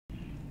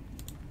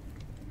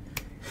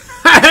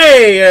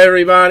Hey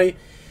everybody,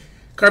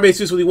 Card-Based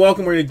Weekly,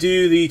 welcome. We're going to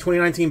do the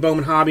 2019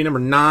 Bowman Hobby number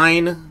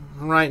 9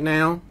 right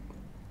now.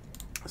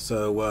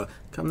 So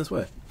come this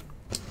way.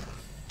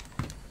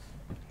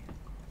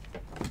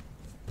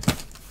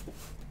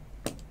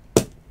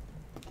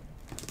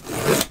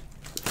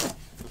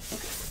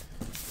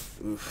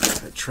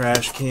 Oof, that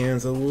trash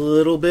can's a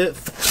little bit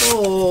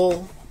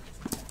full.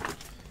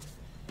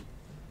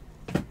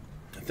 I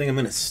think I'm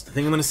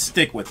gonna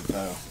stick with it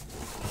though.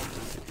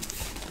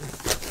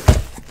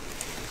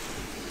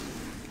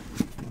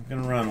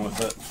 Gonna run with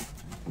it.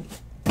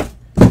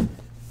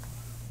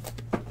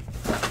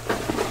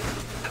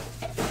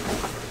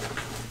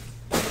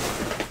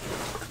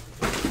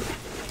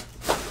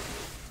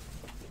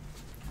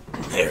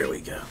 There we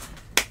go.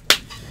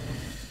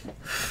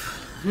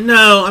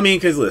 No, I mean,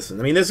 because listen,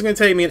 I mean, this is going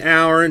to take me an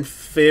hour and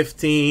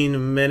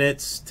 15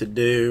 minutes to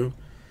do.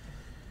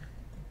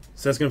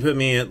 So that's going to put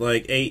me at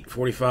like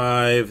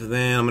 8:45.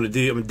 Then I'm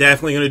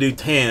definitely going to do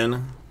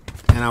 10,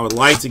 and I would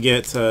like to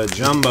get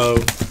Jumbo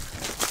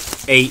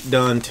 8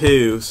 done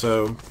too.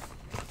 So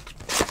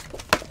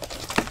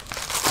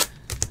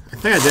I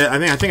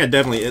think I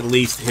definitely at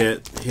least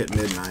hit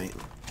midnight.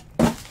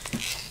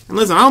 And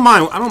listen, I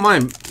don't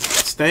mind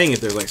staying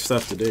if there's like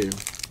stuff to do.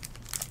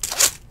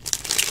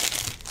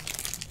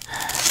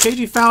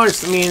 KG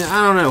Fowler's, I mean,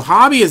 I don't know.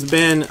 Hobby has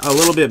been a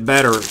little bit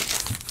better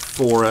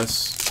for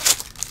us,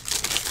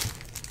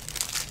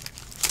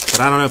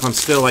 but I don't know if I'm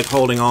still like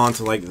holding on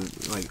to like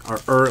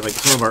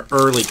some of our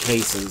early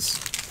cases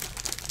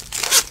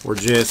were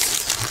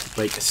just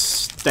like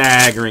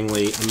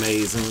staggeringly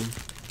amazing.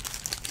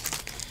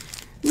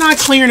 Not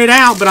clearing it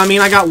out, but I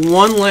mean, I got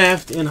one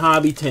left in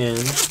Hobby 10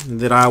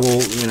 that I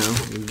will, you know,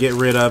 get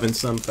rid of in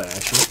some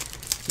fashion.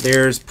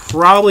 There's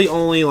probably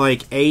only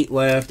like 8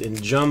 left in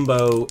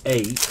Jumbo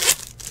 8,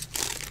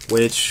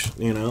 which,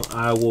 you know,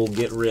 I will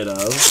get rid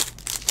of.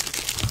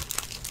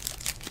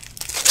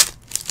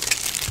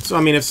 So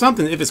I mean, if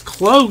it's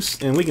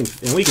close and we can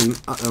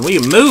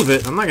move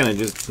it, I'm not gonna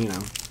just, you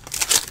know,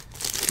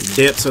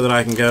 dip so that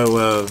I can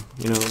go,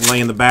 you know, lay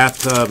in the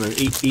bathtub and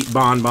eat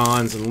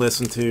bonbons and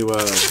listen to,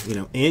 you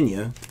know,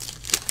 Enya.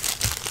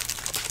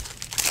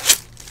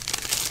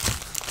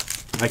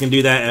 I can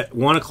do that at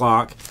 1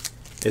 o'clock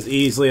as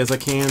easily as I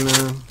can.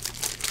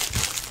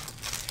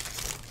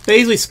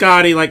 Basically,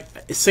 Scotty, like,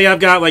 say I've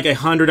got like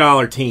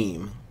 $100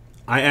 team.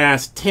 I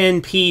ask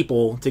 10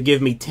 people to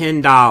give me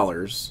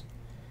 $10,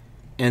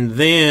 and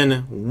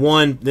then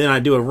I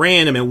do a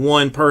random, and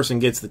one person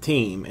gets the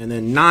team, and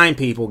then 9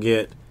 people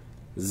get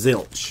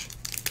zilch,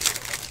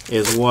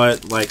 is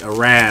what like a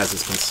Raz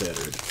is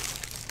considered.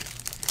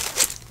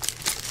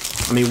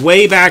 I mean,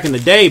 way back in the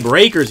day,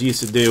 breakers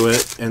used to do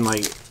it, and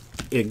like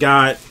it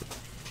got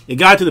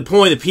to the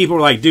point that people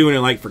were like doing it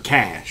like for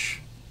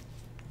cash.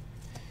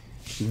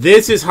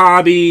 This is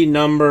hobby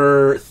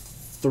number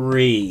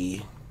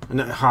 3,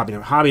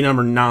 hobby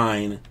number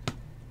 9.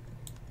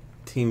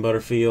 Team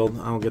Butterfield.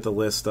 I'll get the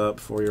list up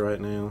for you right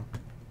now.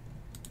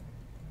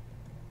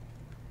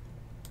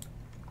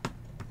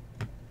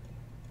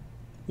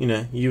 You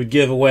know, you would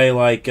give away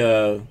like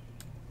everybody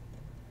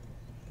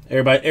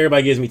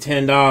gives me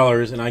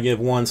 $10, and I give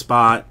one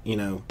spot, you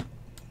know,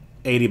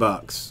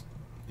 $80,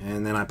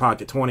 and then I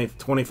pocket 20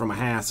 from a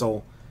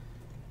hassle,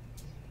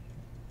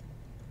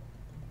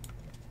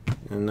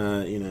 and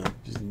you know,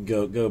 just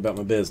go about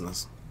my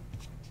business.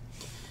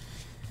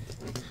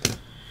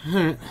 All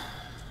right,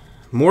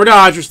 more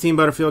Dodgers. Team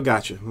Butterfield,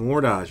 gotcha.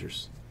 More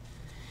Dodgers.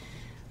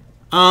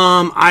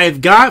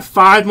 I've got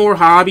 5 more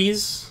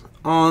hobbies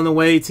on the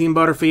way, Team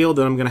Butterfield,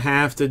 that I'm gonna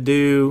have to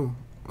do.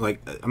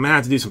 Like, I'm gonna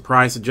have to do some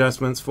price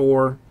adjustments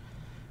for.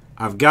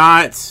 I've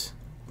got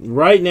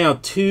right now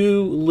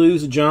 2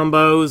 loose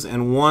jumbos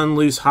and 1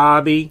 loose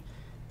hobby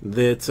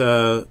that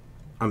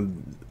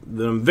I'm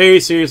very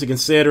seriously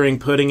considering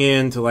putting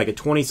into like a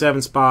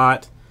 27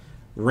 spot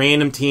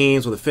random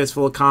teams with a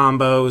fistful of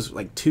combos,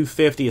 like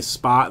 250 a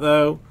spot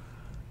though,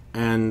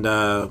 and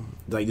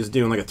like just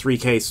doing like a 3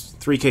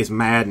 case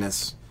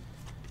madness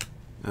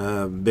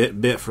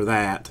bit for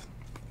that.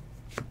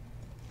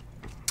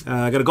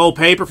 I got a gold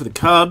paper for the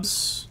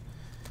Cubs,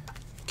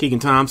 Keegan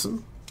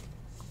Thompson.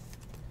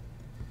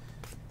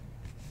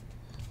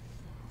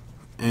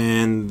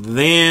 And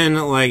then,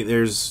 like,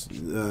 there's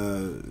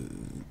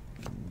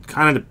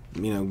kind of,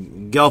 you know,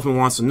 Gelfman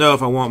wants to know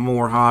if I want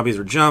more hobbies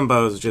or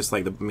jumbos. Just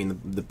like,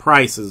 the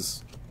price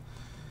is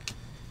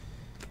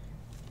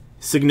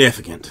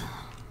significant.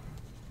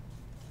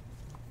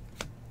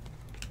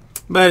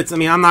 But it's, I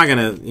mean, I'm not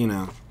going to, you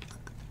know,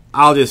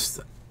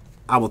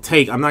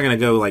 I'm not going to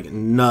go like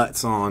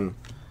nuts on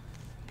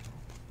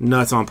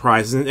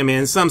prices. I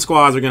mean, some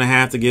squads are going to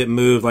have to get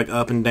moved like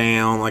up and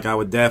down. Like I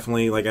would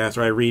definitely, like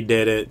after I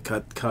redid it,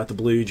 cut the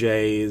Blue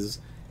Jays.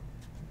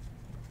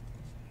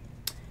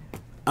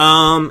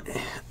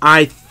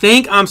 I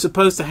think I'm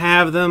supposed to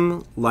have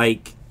them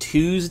like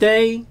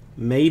Tuesday,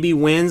 maybe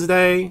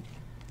Wednesday.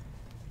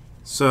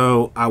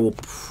 So I will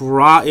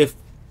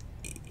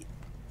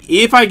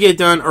if I get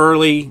done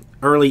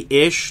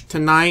early-ish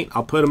tonight,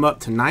 I'll put them up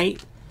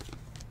tonight.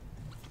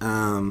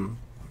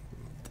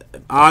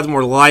 odds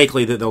more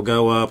likely that they'll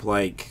go up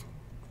like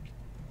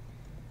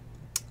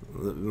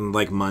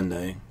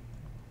Monday,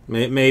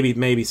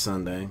 maybe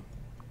Sunday.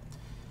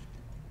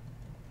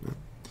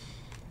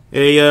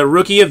 A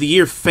Rookie of the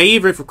Year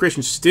favorite for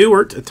Christian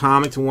Stewart,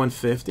 Atomic to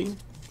 150.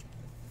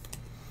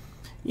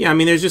 Yeah, I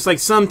mean, there's just like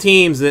some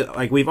teams that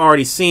like we've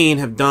already seen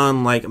have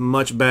done like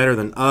much better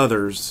than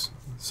others.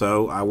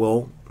 So I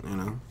will,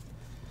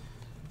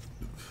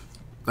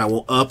 I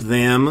will up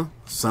them.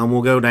 Some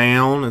will go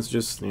down. It's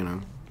just,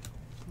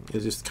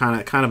 it's just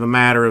kind of a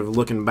matter of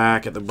looking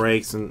back at the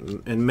breaks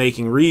and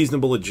making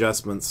reasonable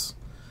adjustments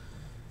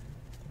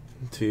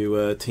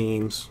to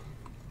teams.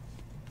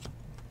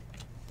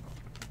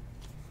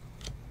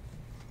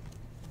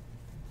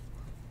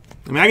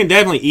 I mean, I can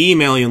definitely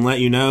email you and let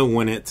you know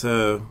when it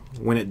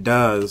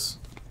does.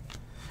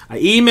 I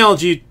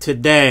emailed you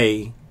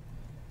today,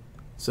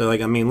 so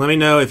like, I mean, let me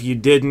know if you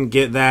didn't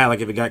get that,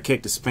 like if it got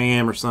kicked to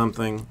spam or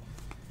something,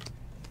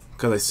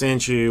 because I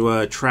sent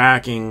you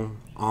tracking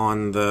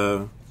on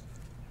the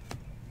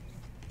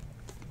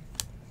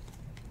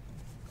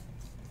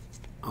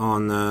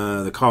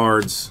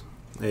cards.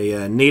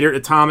 A Nader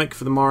Atomic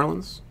for the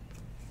Marlins.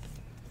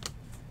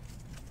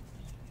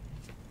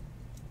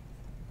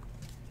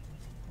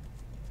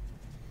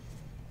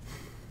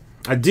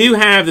 I do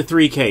have the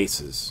 3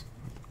 cases,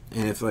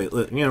 and if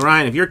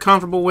Ryan, if you're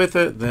comfortable with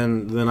it,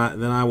 then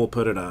I will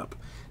put it up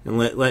and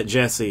let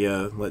Jesse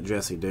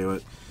do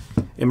it.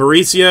 And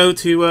Mauricio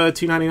to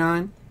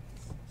 $2.99.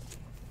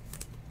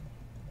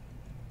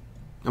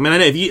 I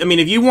mean,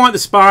 if you want the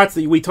spots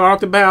that we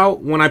talked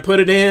about when I put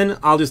it in,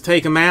 I'll just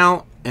take them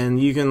out,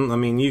 and you can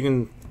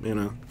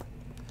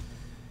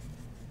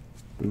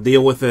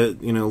deal with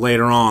it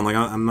later on. Like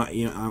I'm not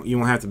you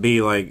won't have to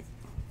be like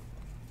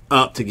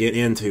up to get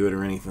into it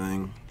or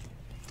anything.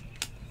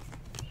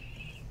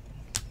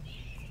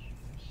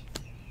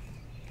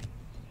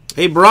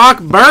 Hey,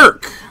 Brock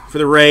Burke for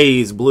the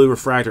Rays, blue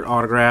refractor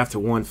autograph to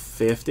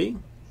 150.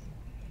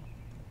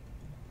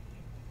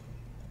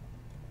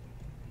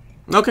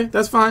 Okay,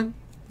 that's fine.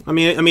 I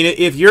mean,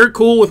 if you're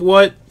cool with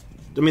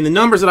the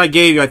numbers that I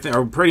gave you, I think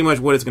are pretty much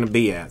what it's going to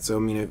be at. So, I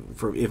mean,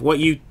 if what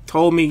you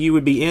told me you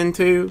would be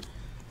into,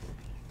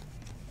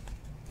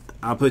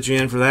 I'll put you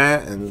in for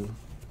that and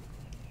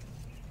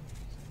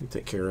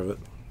take care of it.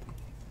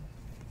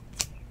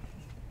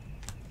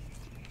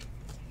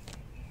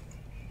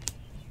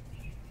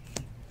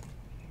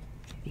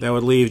 That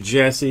would leave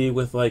Jesse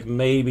with like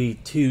maybe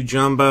 2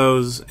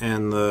 jumbos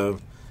and the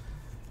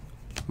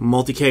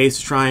multi-case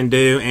to try and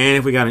do. And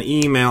if we got an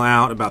email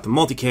out about the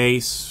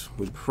multi-case,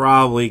 we'd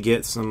probably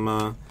get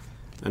some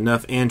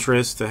enough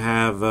interest to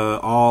have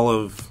all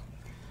of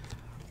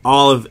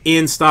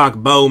in-stock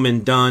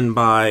Bowman done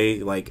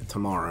by like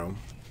tomorrow.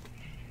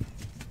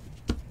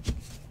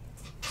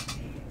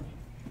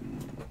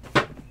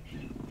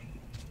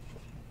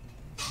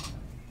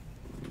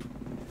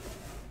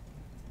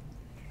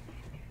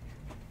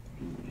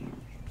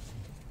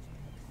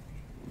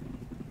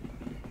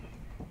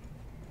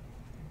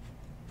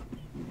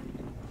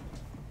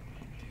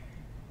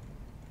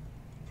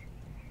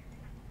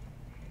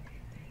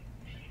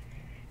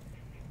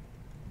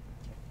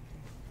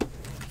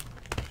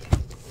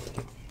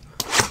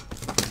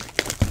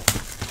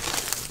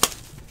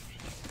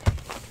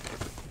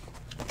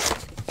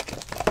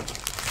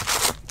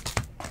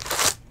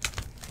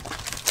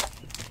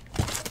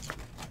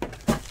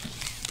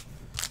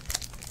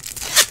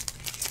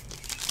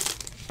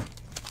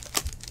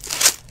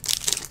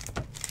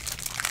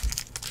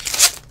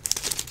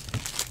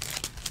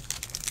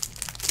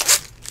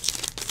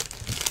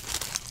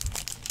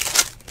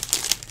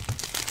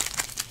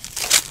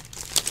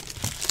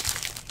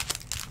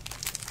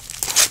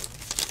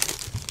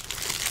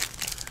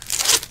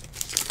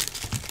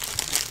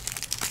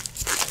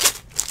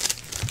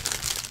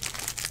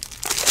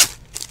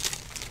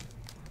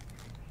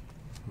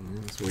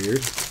 That's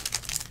weird.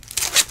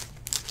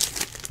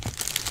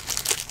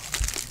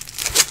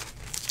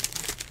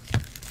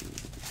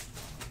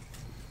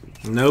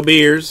 No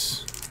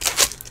beers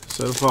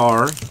so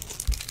far.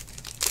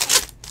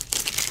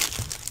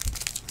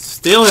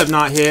 Still have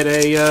not hit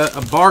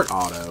a Bart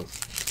auto,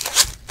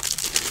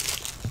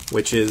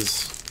 which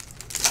is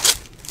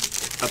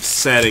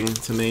upsetting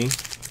to me.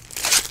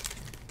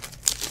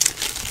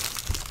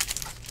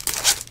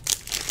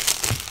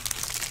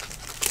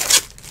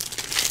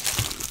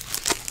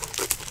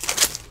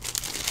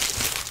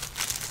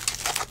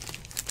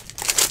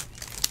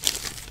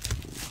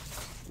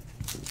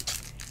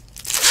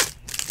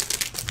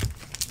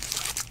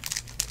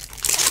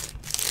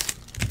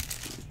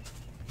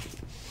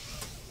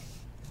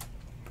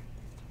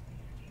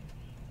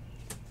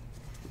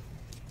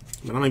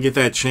 But I'm going to get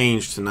that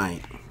changed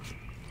tonight.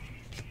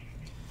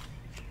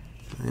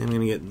 I'm going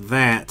to get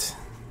that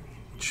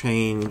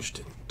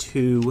changed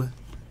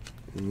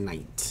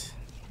tonight.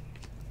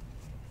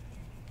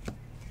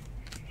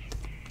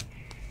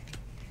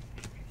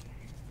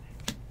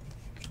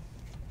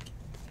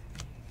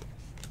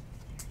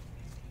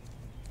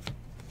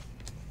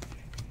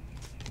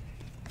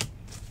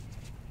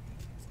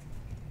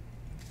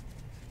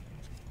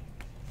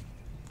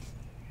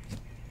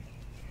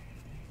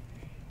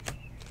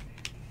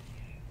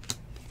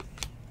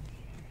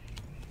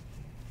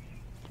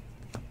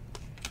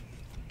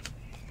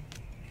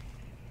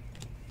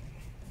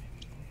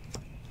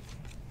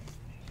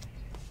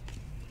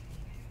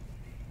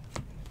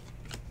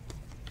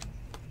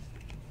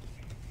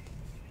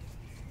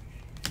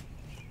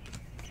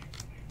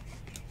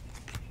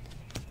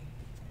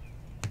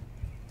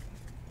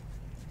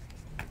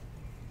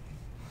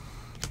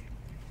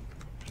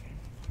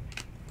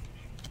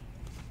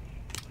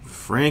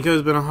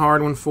 Franco's been a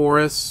hard one for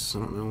us. I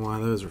don't know why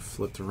those are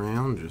flipped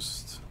around.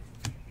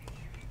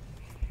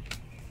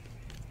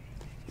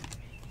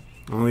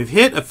 Well, we've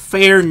hit a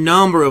fair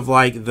number of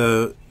like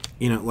the,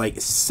 like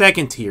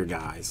second tier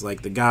guys,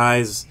 like the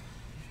guys,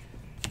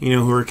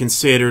 who are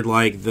considered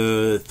like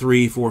the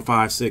 3, 4,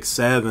 5, 6,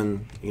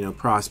 7,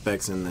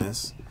 prospects in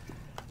this.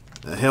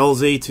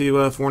 Halsey to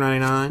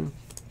 $4.99,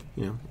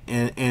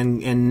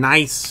 and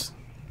nice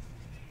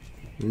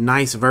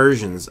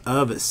versions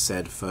of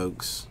said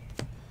folks.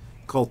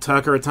 Cole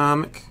Tucker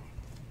Atomic.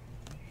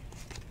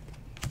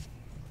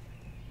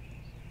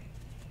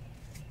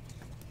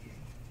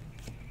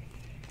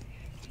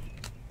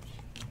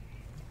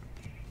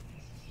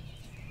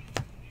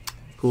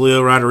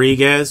 Julio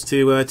Rodriguez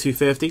to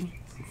 $250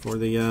 for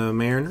the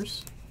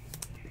Mariners.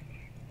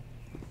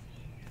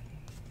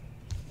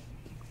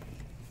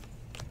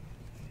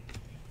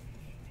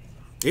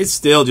 It's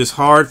still just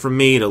hard for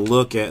me to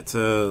look at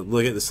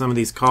some of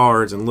these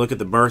cards and look at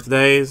the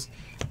birthdays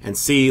and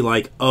see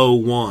like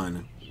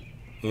 01,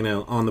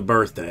 on the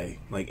birthday.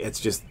 Like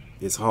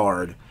it's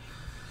hard.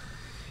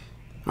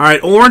 All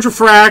right, Orange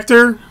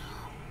Refractor.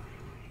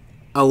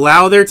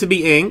 Allow there to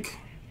be ink.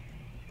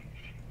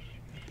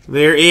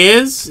 It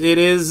is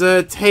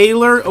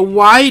Taylor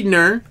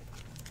Widener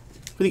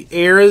for the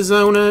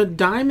Arizona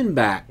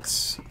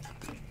Diamondbacks.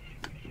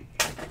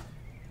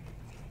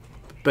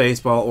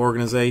 Baseball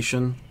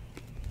organization.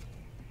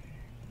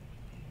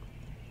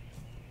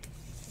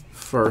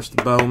 First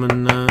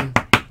Bowman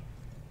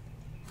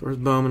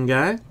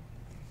guy.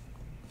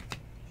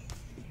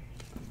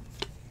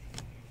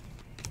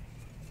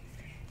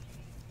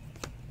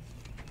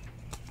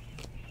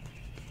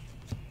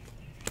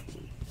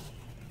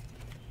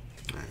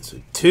 Alright, so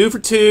 2 for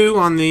 2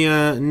 on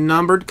the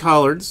numbered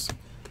colors.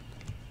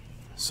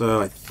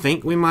 So I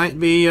think we might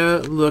be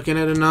looking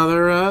at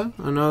another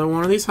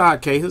one of these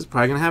hot cases.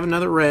 Probably gonna have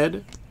another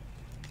red.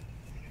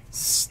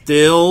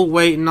 Still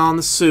waiting on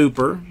the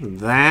super.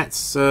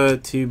 That's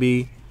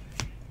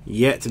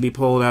yet to be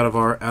pulled out of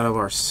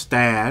our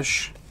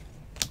stash.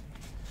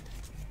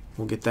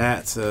 We'll get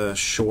that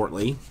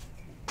shortly.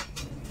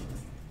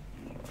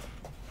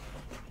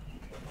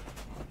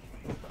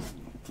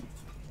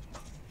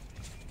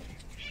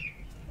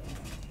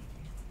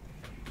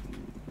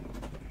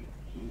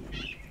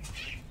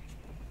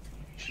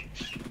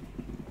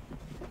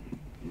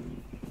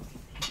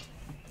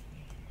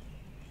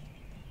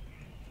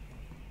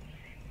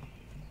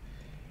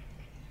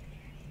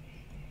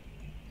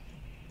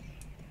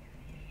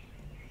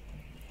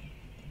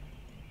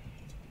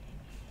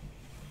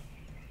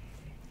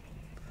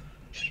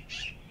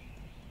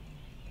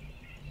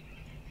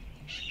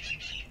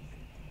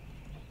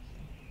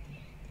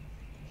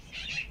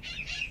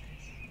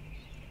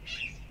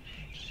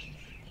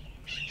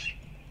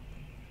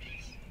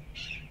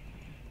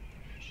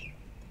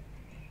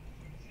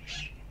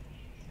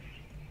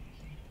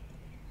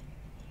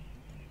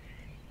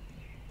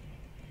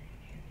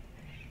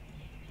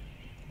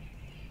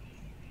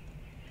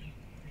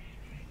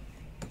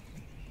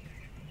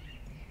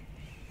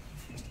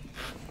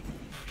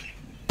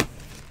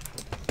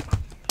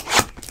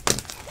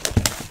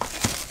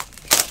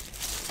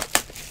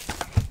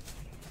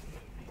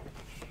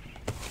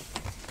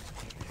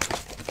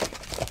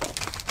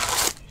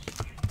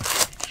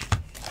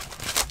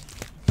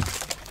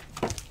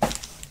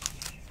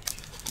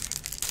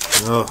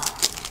 Oh,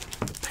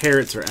 the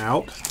parrots are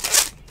out.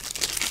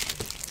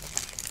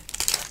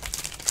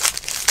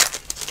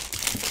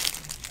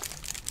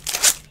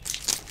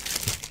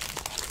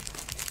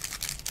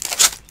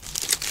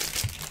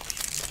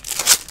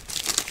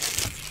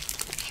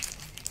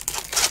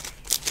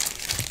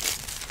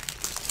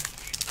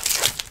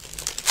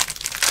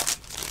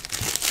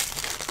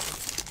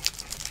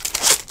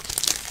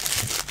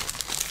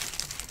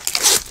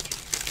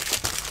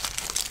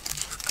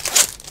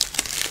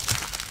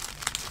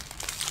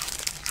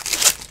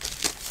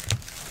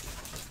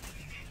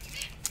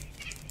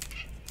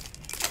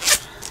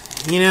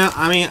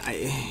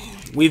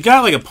 We've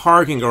got like a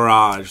parking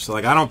garage, so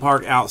like I don't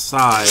park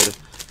outside,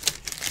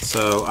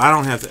 so I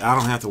don't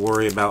have to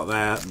worry about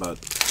that. But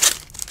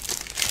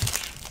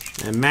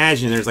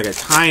imagine there's like a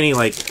tiny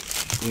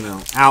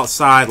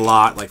outside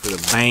lot like for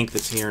the bank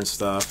that's here and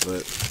stuff.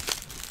 But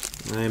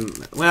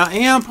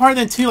part of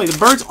that too, like the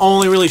birds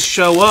only really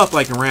show up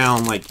like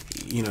around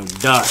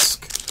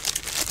dusk.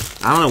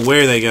 I don't know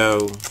where they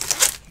go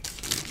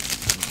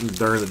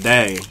during the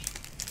day.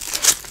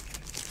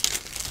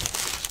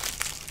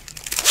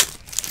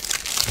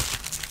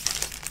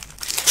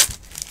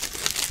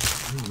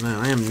 No,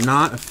 I am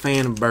not a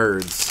fan of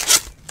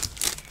birds.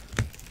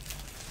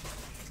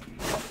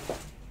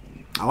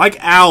 I like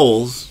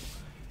owls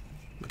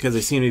because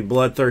they seem to be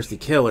bloodthirsty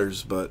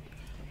killers, but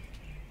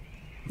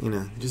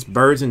just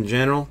birds in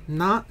general,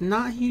 not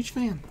a huge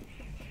fan.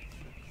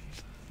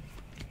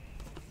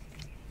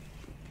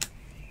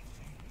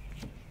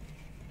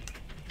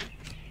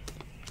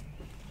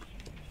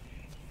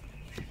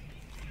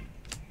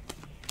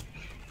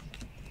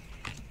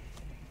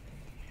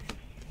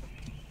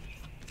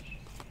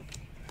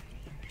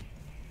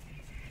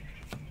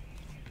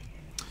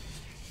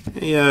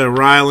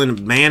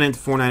 Ryland Bannon,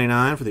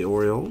 $4.99 for the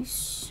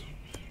Orioles.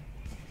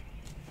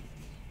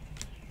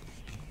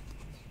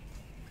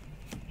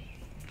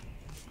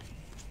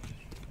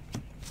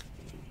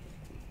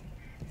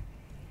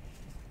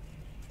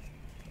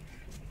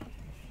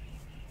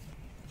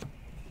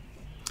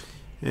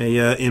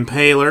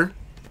 Impaler,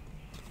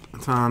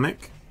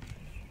 Atomic.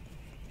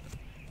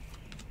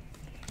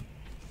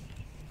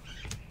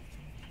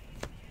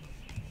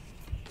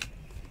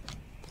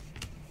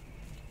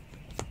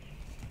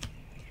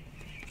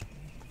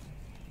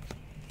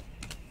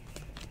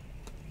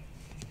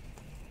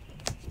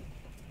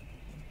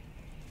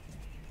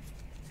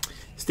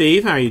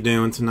 Steve, how are you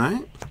doing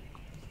tonight?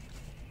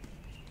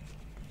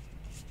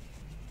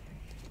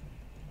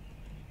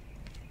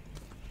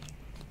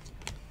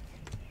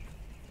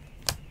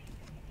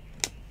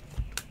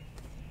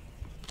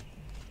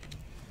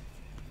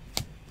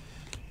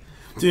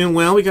 Doing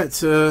well. We got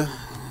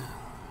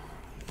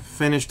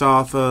finished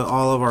off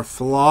all of our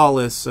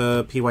flawless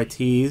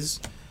PYTs.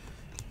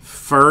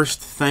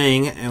 First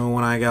thing, and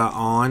when I got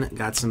on,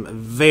 got some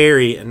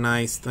very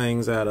nice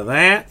things out of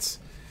that.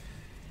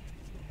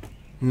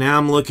 Now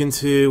I'm looking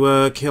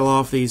to kill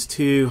off these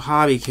 2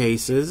 hobby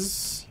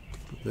cases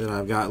that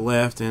I've got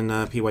left in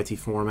PYT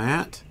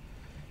format.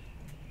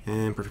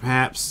 And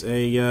perhaps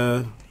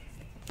a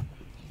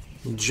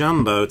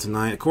jumbo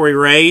tonight. Corey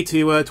Ray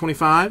to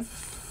 25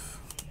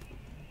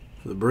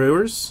 for the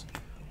Brewers.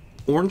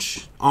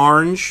 Orange,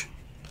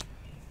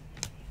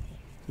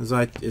 as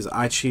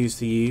I choose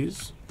to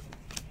use.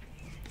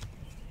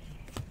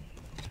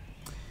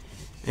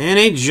 And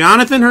a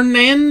Jonathan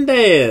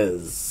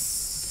Hernandez.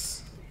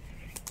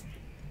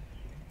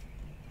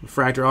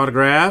 Refractor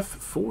autograph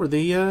for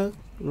the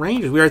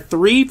Rangers. We are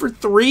 3 for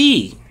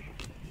 3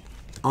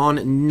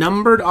 on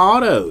numbered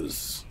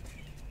autos.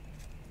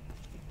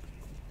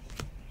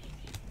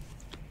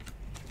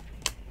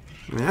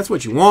 I mean, that's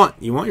what you want.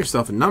 You want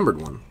yourself a numbered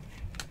one.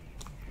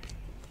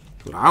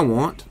 That's what I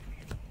want.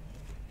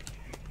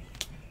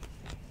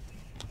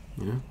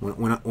 Yeah,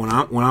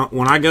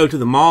 when I go to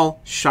the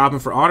mall shopping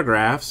for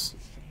autographs,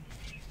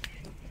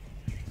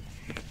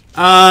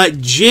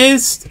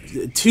 just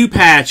 2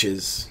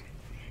 patches.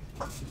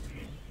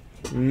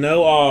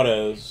 No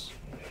autos.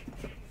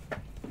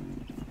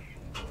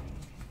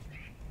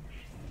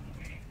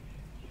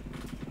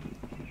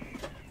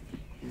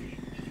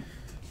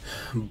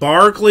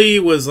 Barkley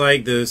was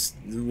like the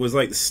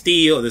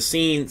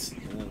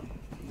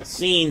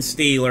scene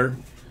stealer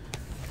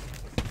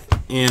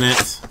in it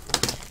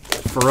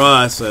for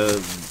us. A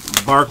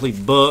Barkley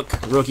book,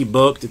 rookie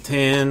book to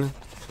 10.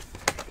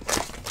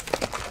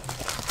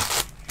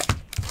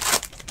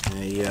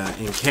 A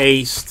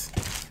encased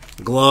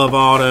glove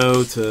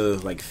auto to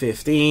like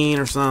 15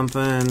 or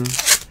something.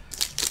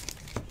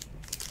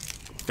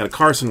 Got a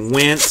Carson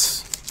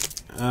Wentz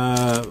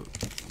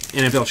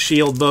NFL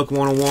Shield book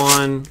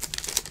 101.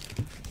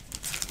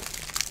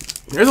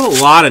 There's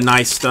a lot of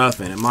nice stuff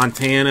in it.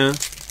 Montana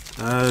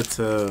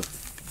to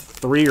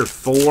 3 or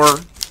 4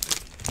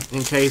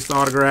 encased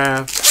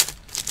autographs.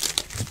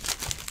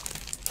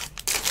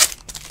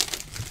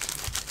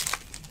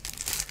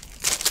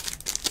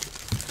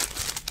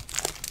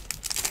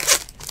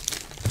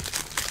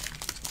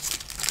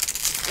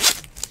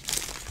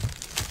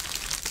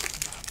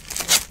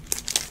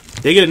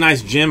 They get a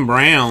nice Jim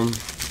Brown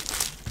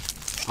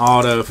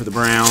auto for the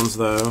Browns,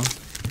 though.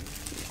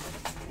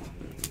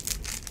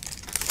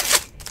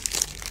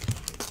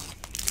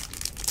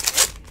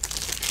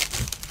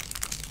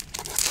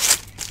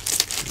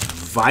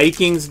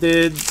 Vikings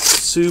did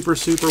super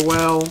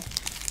well.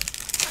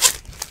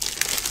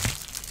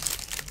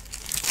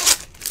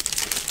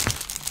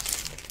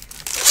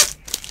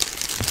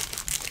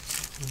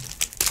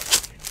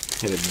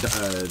 Hit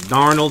a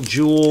Darnold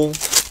Jewel.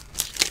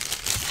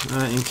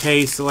 In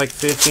case of like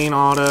 15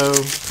 auto.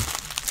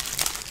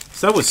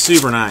 So that was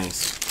super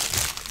nice.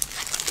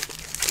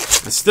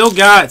 I still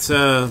got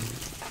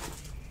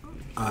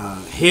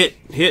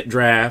hit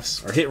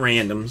drafts or hit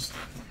randoms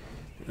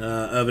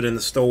of it in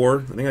the store.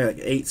 I think I got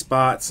like 8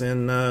 spots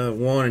in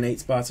 1 and 8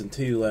 spots in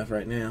 2 left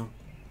right now.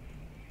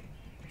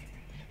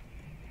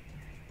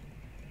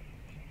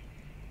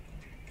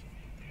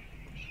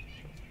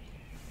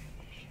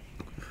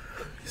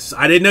 So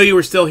I didn't know you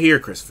were still here,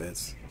 Chris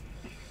Fitz.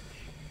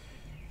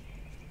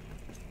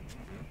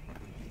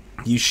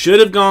 You should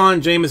have gone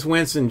Jameis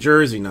Winston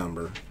jersey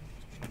number.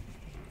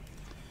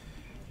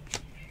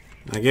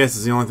 I guess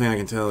is the only thing I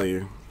can tell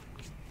you.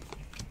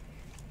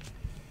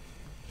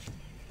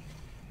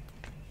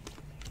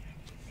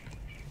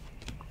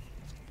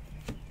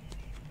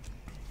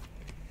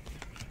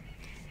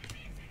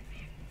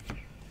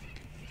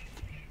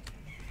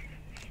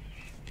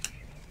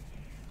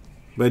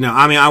 But no,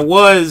 I mean, I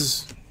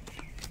was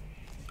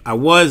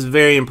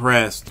very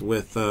impressed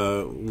with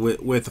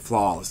the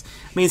flawless.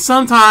 I mean,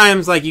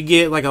 sometimes like you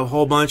get like a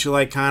whole bunch of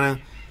like kind of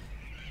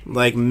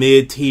like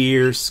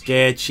mid-tier,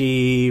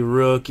 sketchy,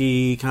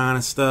 rookie kind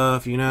of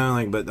stuff, you know.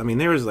 Like, but I mean,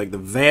 there was like the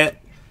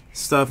vet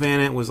stuff in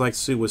it was like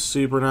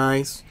super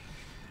nice.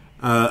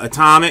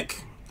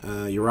 Atomic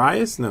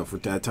Urias? No, for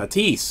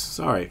Tatis.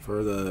 Sorry,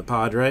 for the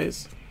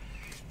Padres.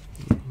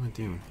 What am I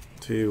doing?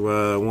 To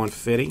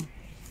 150.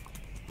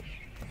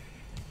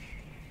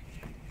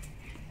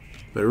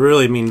 But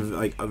really, I mean,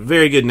 like,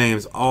 very good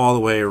names all the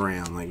way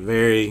around. Like,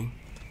 very,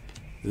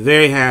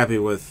 very happy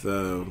with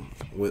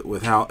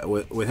how at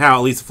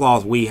least the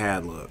flaws we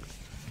had looked.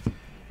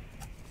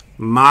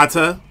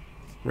 Mata,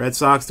 Red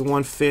Sox to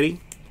 150.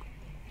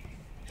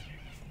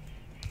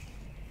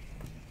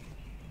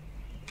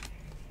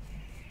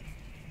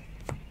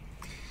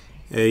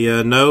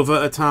 A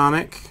Nova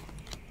Atomic.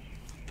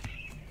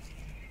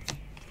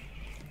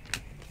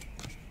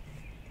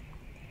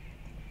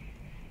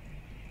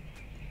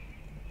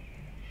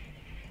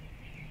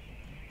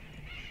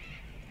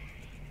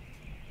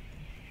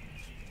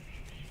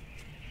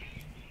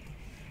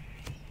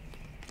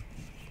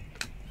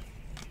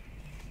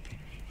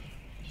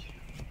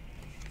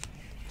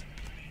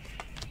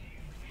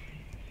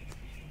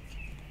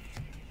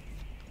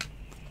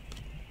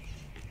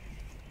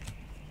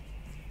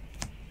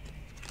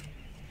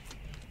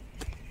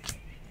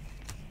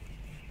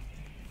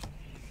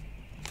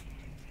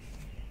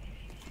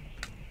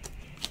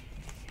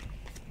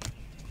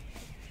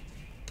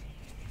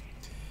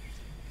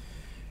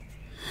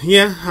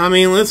 Yeah, I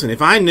mean, listen,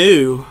 if I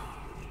knew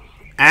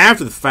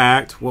after the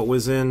fact what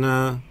was in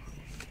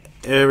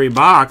every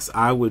box,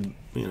 I would,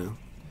 you know,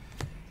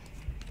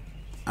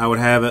 I would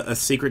have a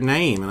secret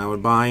name, and I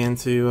would buy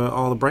into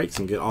all the breaks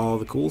and get all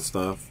the cool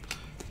stuff,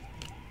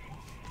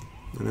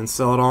 and then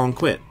sell it all and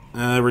quit.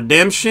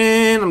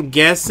 Redemption, I'm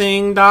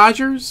guessing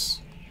Dodgers.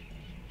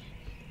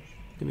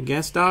 Gonna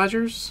guess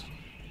Dodgers,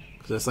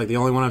 because that's like the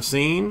only one I've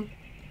seen.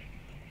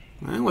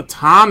 Well,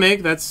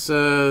 Atomic, that's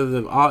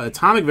the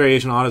Atomic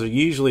variation autos are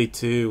usually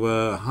to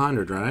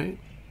 100, right?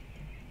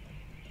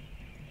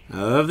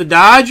 Of the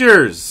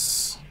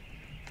Dodgers.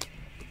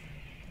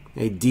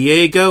 Hey,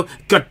 Diego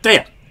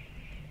Cortea.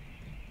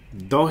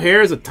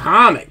 Doher's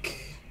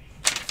Atomic.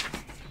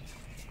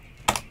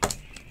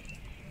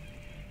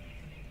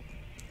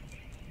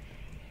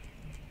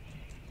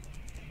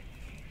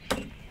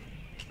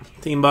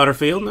 Team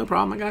Butterfield, no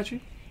problem, I got you.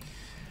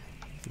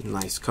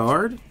 Nice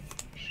card.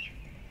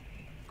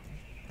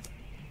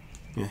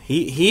 Yeah,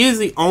 he is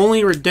the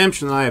only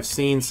redemption that I have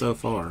seen so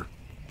far.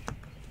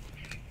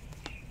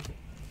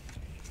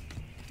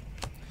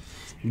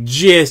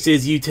 Just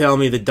as you tell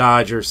me the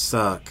Dodgers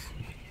suck.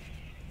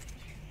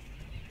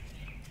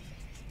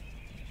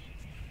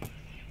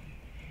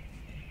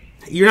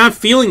 You're not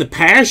feeling the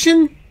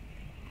passion?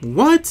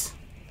 What?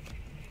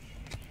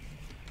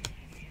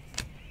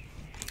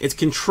 It's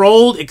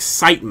controlled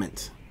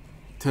excitement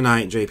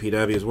tonight,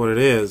 JPW, is what it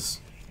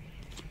is.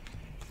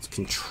 It's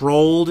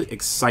controlled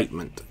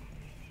excitement.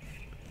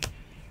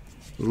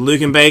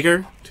 Luke and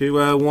Baker to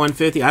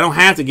 150. I don't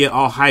have to get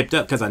all hyped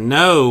up because I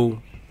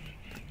know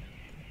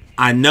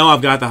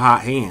I've got the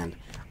hot hand.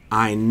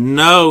 I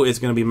know it's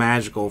going to be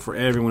magical for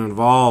everyone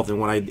involved in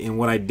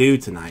what I do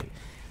tonight.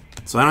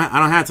 So I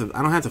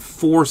don't have to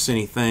force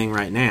anything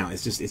right now.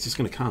 It's just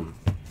going to come.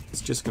 It's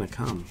just going to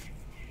come.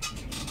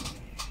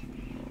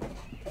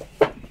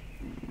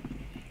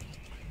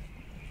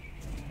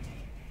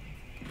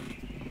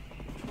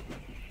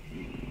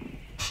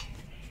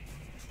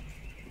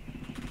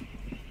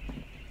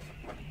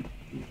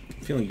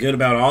 Feeling good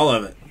about all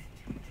of it.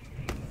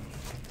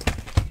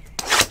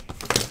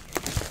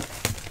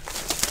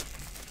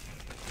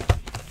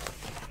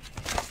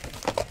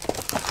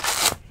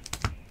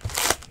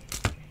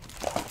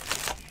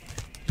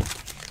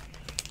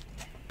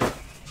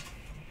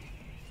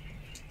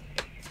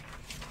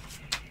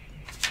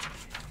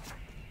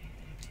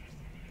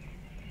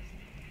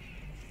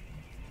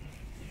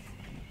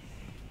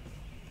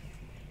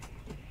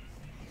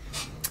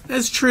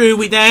 That's true.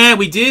 We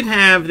did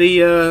have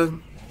the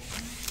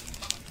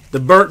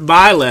Burt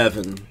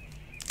Bylevin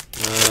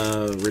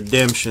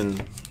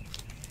redemption.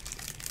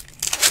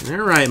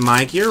 You're right,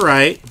 Mike. You're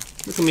right.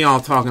 Look at me all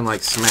talking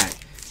like smack.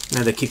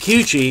 Now the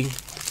Kikuchi,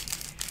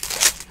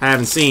 I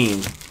haven't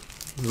seen.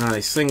 Not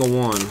a single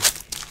one.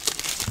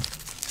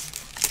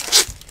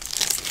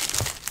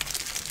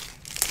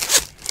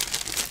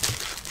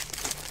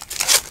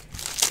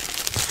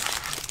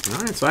 All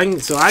right, so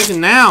I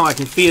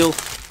can feel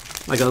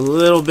like a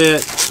little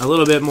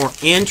bit more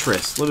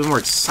interest, a little bit more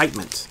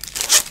excitement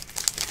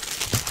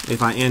if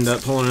I end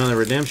up pulling another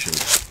redemption.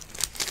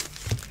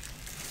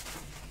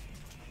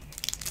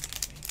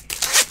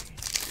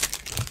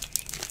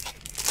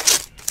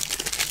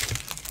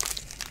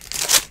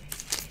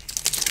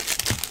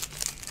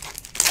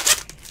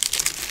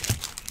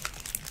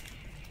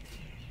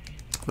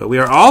 But we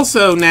are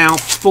also now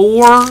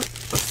 4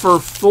 for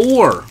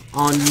 4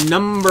 on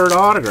numbered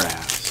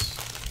autographs.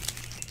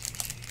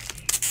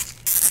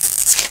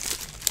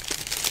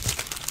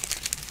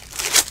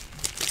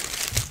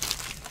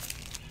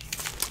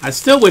 I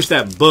still wish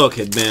that book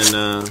had been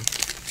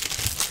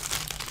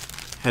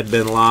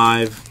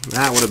live.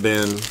 That would have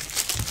been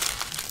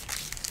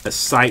a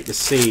sight to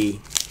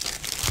see.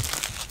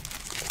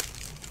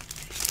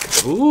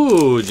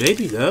 Ooh,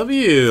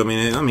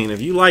 JPW. I mean,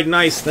 if you like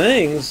nice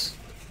things,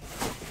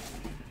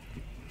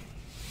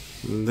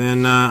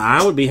 then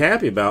I would be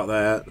happy about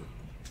that.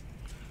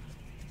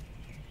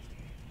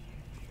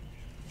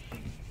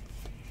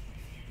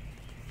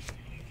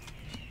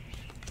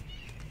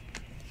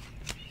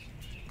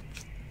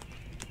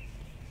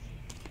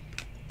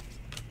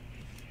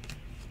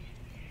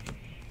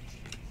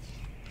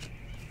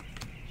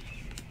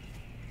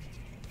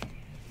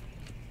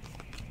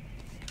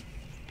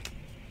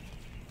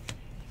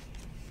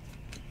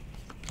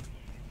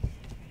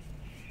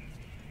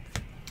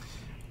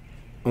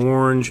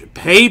 Orange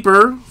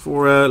paper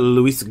for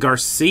Luis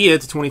Garcia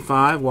to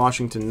 25,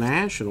 Washington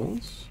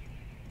Nationals.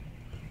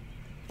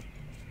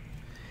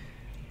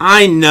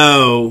 I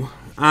know,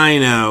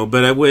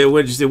 but it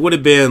would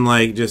have been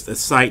like just a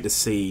sight to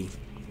see.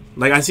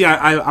 Like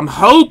I'm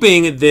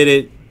hoping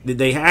that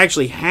they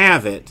actually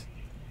have it,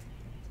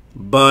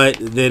 but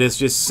that it's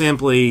just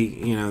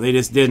simply, you know, they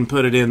just didn't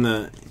put it in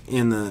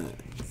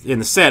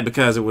the set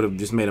because it would have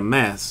just made a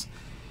mess.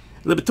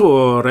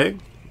 Liberatore,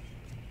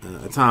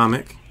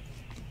 atomic.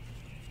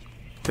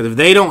 Because if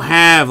they don't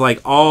have like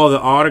all the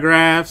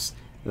autographs,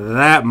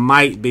 that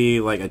might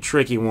be like a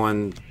tricky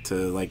one to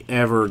like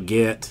ever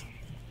get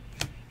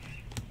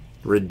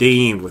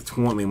redeemed with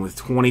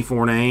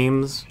 24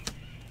 names.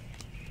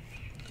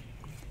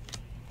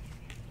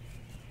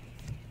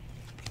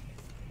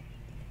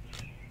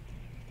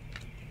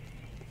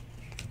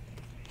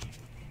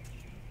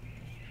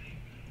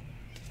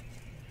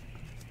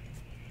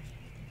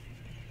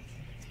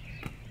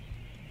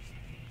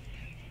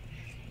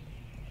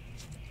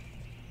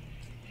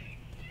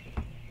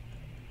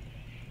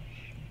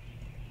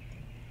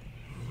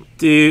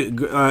 Dude,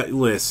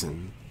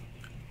 listen.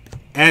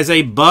 As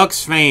a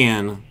Bucks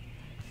fan,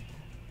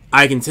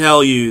 I can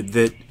tell you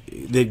that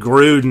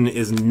Gruden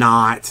is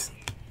not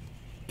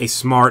a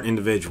smart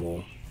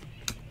individual.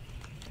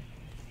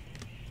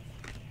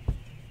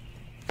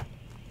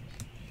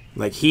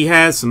 Like, he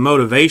has some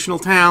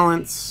motivational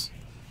talents.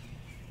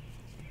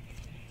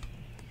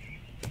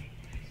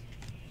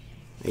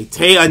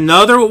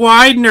 Another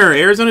Widener.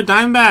 Arizona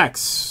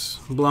Diamondbacks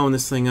blowing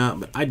this thing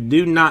up. But I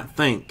do not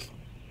think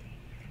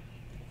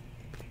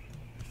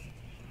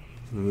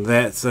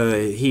that's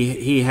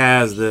he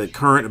has the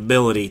current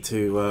ability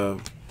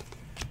to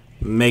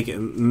make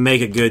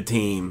a good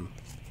team.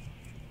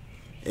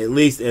 At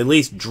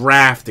least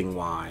drafting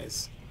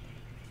wise.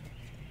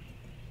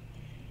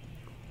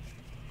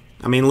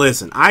 I mean,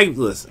 listen. I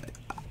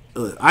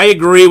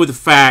agree with the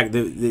fact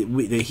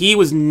that he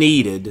was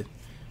needed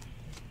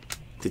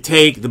to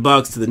take the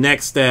Bucks to the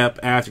next step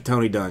after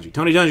Tony Dungy.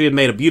 Tony Dungy had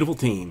made a beautiful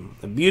team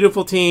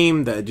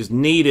that just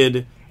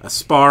needed a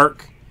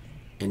spark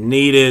and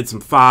needed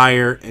some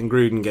fire, and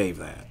Gruden gave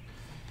that.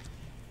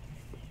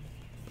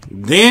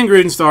 Then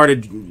Gruden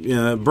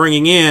started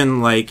bringing in,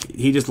 like,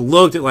 he just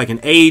looked at like an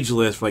age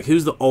list, like,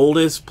 who's the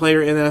oldest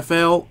player in the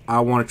NFL?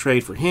 I want to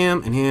trade for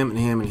him and him and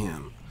him and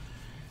him.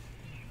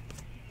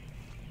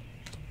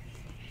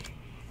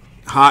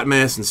 Hot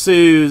mess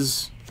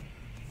ensues.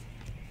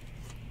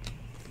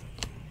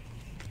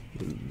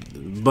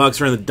 The Bucks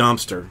are in the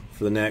dumpster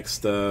for the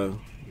next,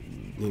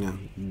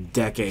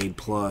 decade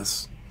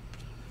plus.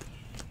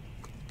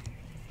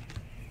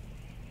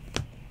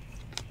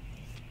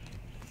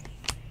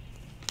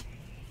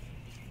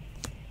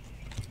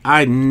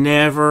 I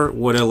never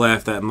would have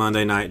left that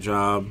Monday night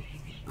job.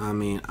 I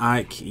mean,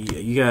 I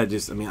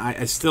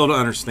still don't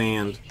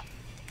understand.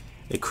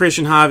 A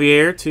Christian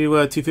Javier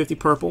to 250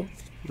 purple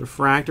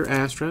refractor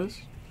Astros.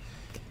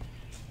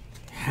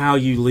 How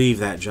you leave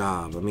that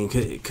job? I mean,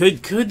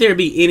 could there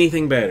be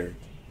anything better?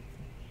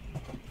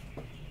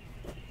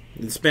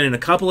 Spending a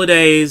couple of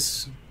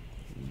days,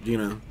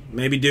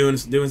 maybe doing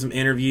some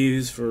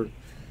interviews for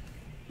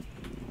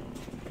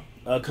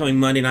upcoming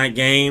Monday night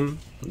game.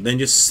 Then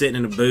just sitting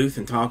in a booth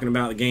and talking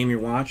about the game you're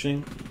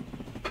watching.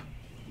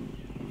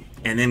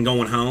 And then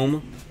going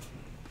home.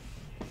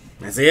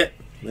 That's it?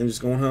 Then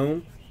just going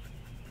home?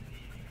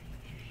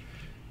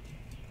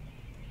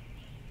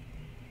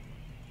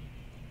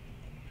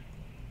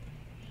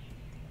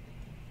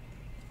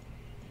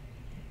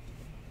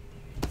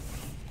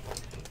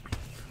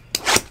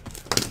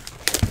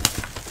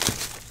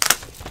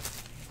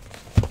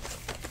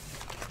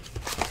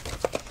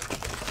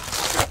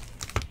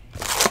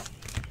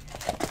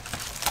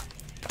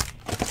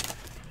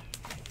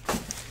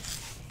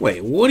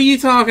 Wait, what are you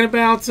talking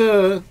about,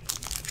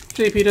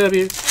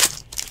 JPW?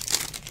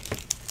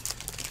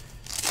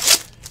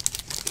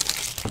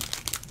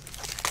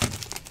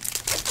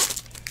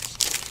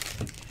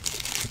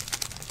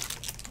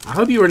 I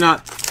hope you are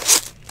not...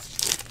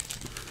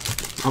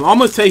 I'm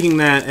almost taking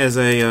that as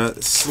a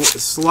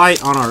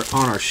slight on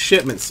our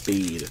shipment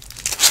speed.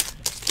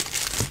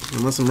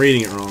 Unless I'm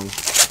reading it wrong.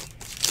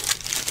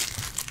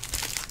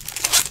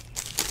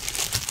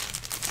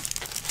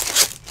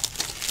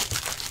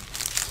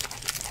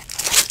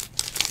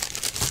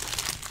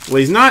 Well,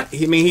 he's not.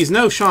 I mean, he's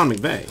no Sean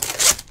McVay.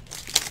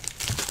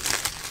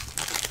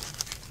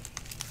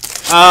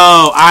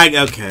 Oh,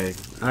 okay.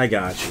 I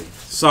got you.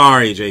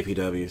 Sorry,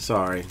 JPW.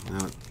 Sorry.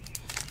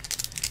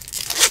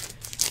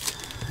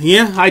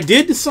 Yeah, I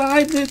did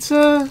decide that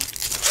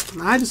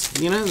I just,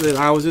 you know, that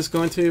I was just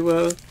going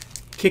to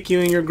kick you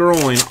in your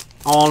groin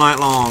all night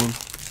long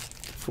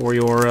for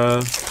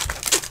your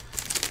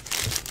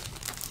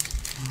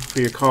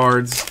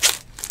cards.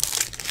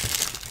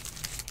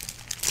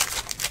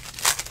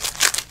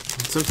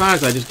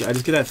 Sometimes I just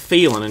get that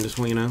feeling and just,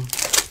 you know,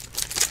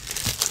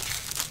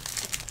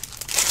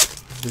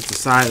 just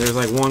decide there's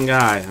like one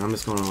guy I'm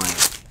just going to like.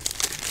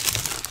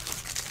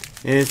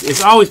 And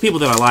it's always people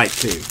that I like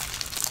too.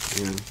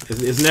 You know,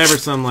 it's never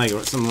some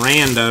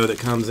rando that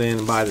comes in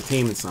and buys a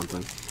team and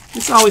something.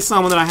 It's always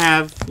someone that I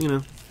have, you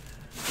know,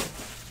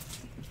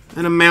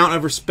 an amount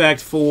of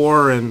respect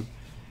for and,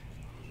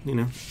 you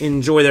know,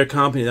 enjoy their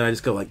company that I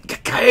just go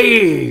like,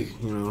 hey,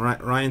 you know,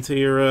 right into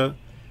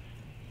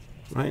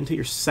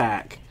your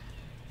sack.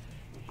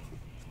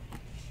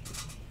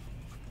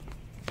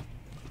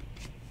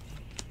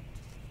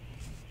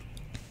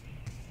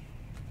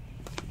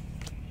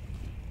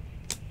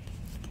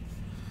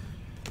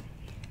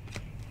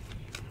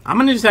 I'm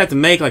gonna just have to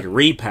make like a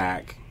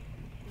repack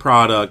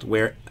product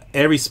where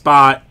every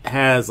spot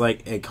has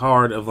like a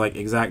card of like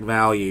exact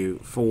value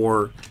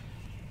for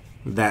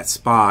that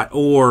spot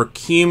or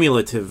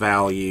cumulative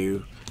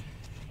value,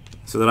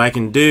 so that I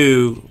can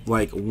do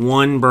like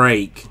one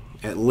break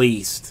at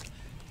least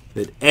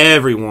that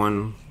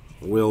everyone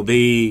will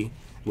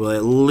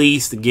at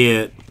least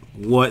get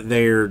what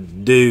they're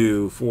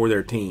due for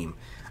their team.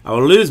 I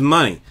will lose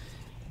money,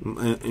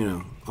 you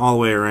know, all the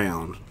way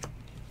around.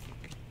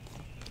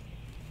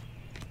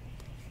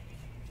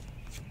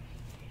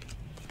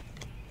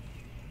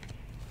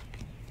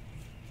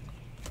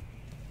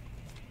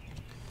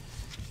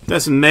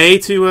 That's May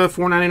to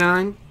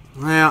 $4.99.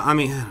 Well, I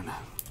mean, I don't know.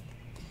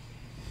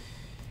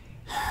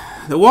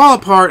 The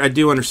wallet part I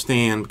do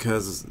understand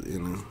because, you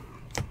know,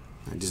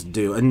 I just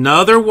do.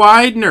 Another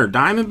Widener.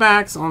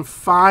 Diamondbacks on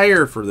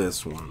fire for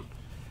this one.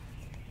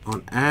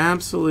 On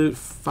absolute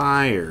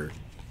fire.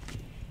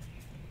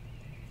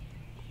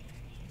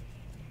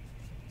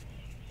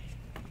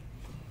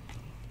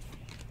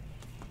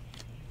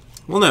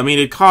 Well, no, I mean,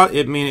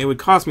 it would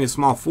cost me a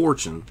small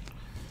fortune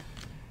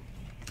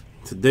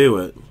to do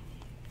it.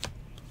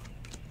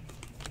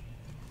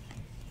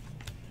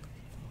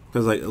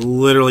 Because, like,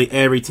 literally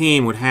every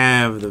team would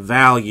have the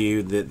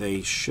value that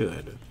they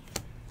should.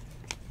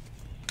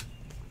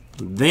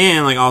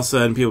 Then, like, all of a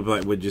sudden, people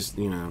like, would just,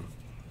 you know,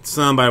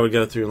 somebody would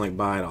go through and, like,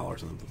 buy it all or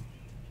something.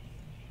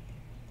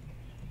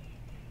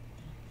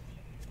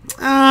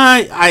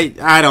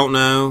 I don't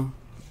know.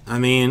 I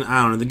mean,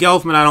 I don't know. The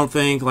Gelfman, I don't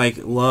think, like,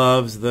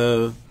 loves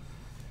a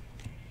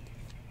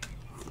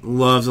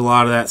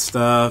lot of that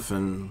stuff,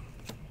 and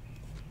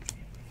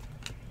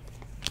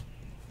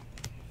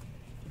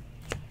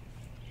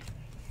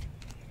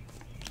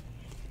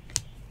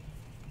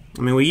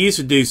I mean, we used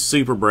to do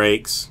super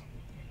breaks.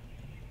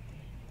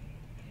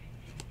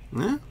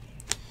 Yeah.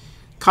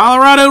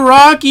 Colorado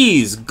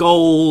Rockies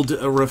gold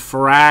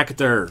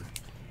refractor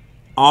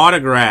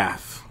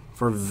autograph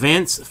for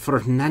Vince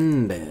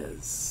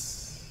Fernandez.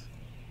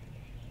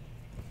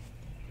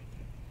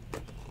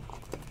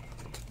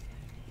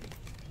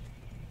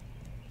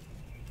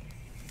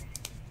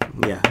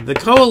 Yeah, the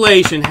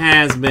collation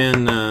has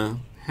been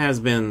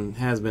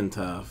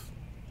tough.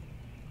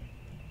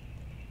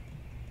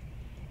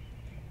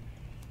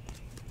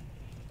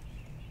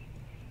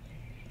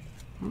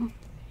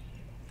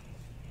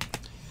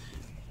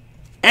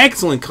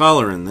 Excellent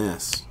color in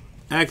this.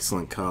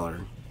 Excellent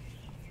color.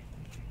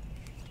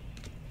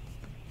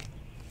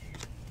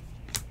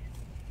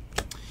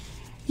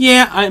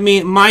 Yeah, I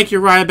mean, Mike, you're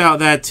right about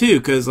that too,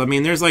 because I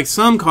mean, there's like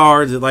some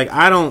cards that like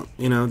I don't,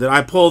 you know, that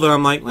I pull that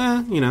I'm like,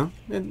 well, you know,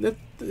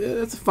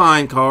 it's a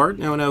fine card,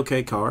 you know, an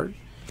okay card,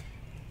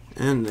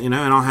 and you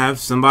know, and I'll have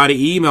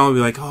somebody email and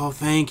be like, oh,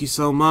 thank you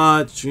so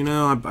much, you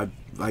know, I've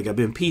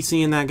been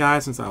PCing that guy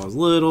since I was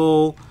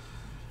little.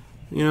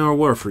 You know, or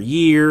what, for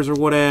years or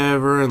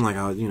whatever, and like,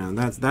 you know,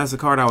 that's the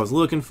card I was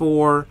looking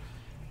for.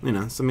 You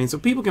know, so I mean, so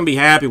people can be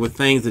happy with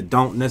things that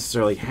don't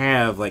necessarily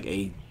have like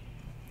a,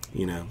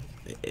 you know,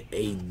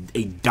 a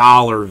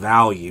dollar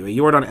value.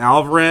 You ordered on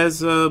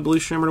Alvarez Blue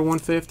Shimmer to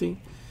 150.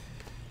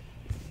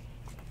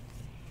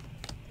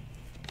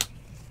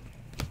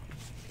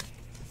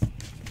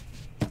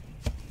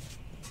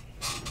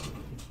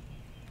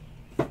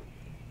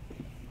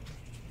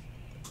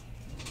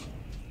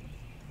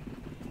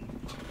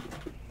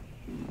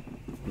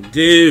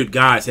 Dude,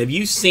 guys, have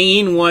you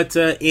seen what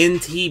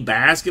NT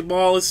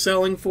Basketball is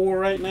selling for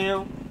right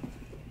now?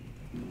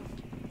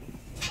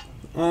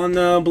 On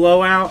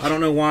Blowout? I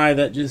don't know why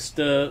that just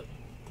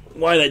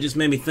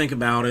made me think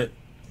about it.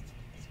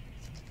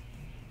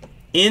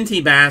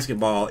 NT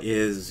Basketball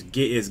is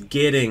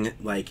getting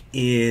like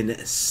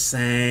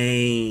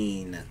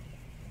insane.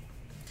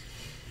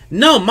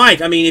 No,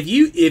 Mike, I mean, if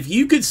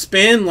you could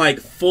spend like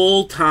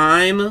full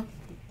time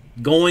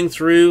going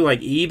through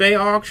like eBay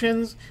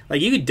auctions, like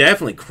you could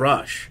definitely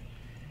crush.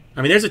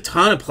 I mean, there's a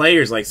ton of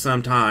players like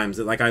sometimes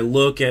that like I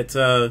look at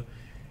you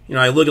know,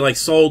 I look at like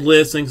sold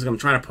listings, like I'm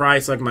trying to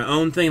price like my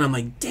own thing, and I'm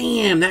like,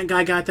 damn, that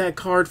guy got that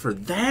card for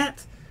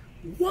that?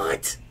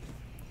 What?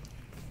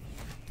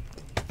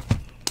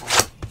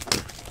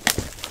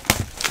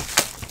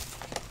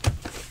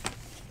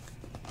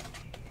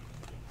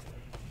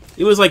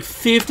 It was like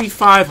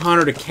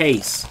 $5,500 a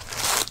case.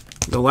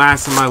 The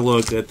last time I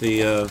looked at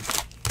the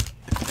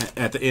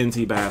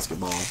NT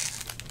basketball.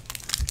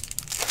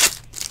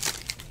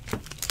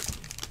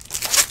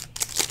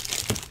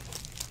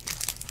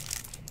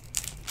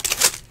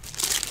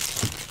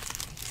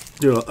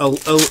 Dude,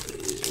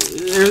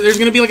 there's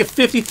going to be like a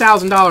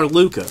 $50,000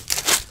 Luka.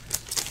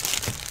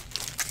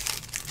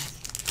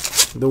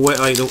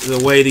 The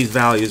way these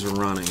values are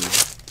running.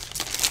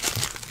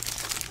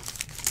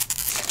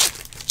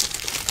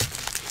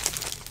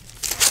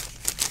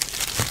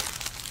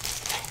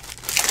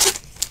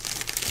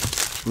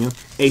 You know,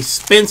 a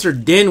Spencer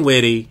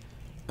Dinwiddie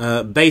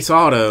base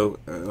auto,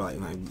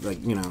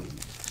 like you know,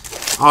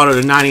 auto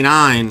to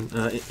 99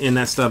 in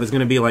that stuff is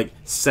going to be like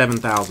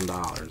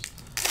 $7,000.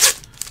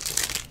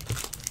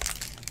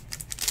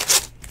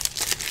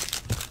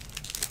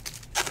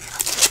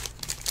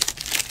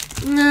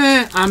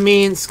 Nah, I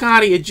mean,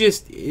 Scotty,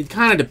 it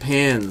kind of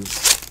depends.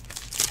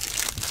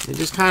 It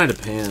just kind of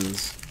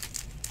depends.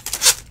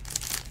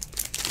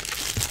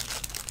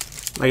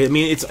 Like, I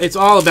mean, it's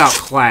all about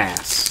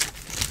class.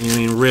 I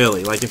mean,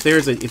 really, like if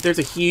there's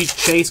a huge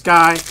Chase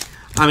guy,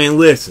 I mean,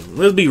 listen,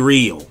 let's be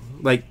real.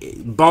 Like,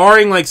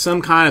 barring like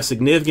some kind of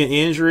significant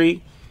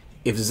injury,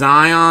 if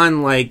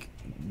Zion like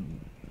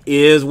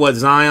is what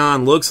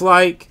Zion looks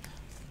like,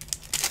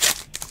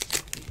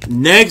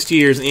 next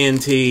year's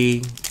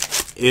NT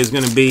is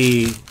going to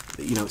be,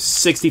 you know,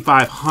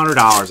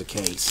 $6,500 a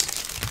case.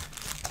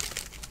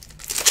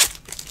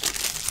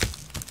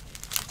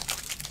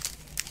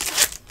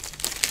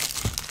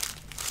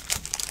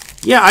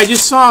 Yeah, I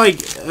just saw like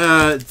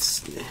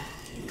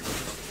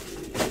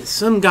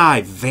some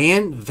guy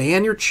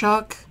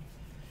Vanerchuk,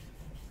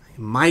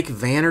 Mike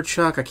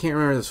Vanerchuk. I can't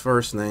remember his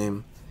first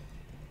name.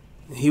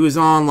 He was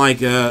on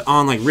like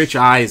Rich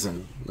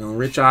Eisen, on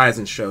Rich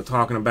Eisen's show,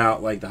 talking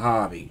about like the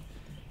hobby,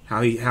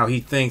 how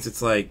he thinks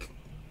it's like,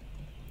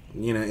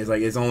 you know,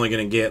 it's only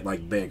going to get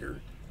like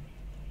bigger.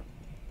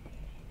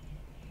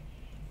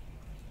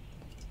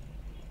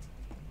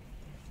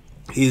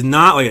 He's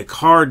not like a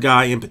card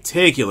guy in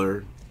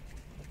particular,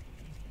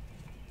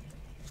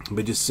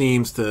 but just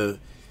seems to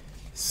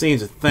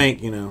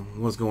think, you know,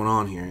 what's going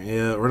on here.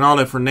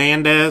 Ronaldo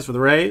Fernandez for the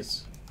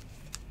Rays.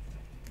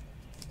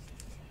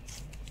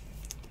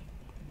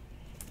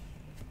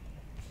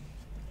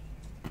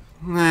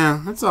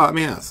 Nah, that's all. I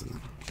mean,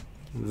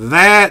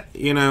 that,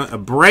 you know, a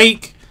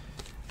break.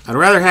 I'd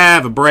rather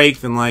have a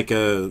break than like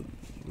a,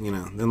 you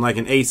know, than like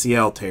an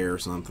ACL tear or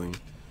something.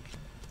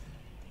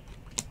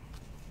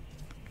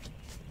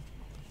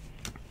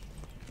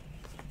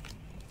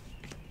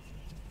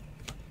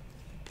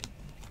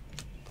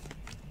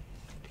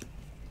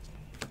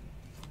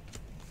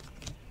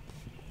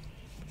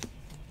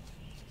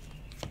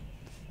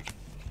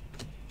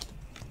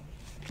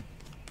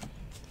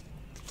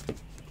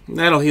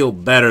 That'll heal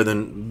better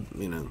than,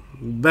 you know,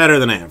 better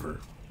than ever.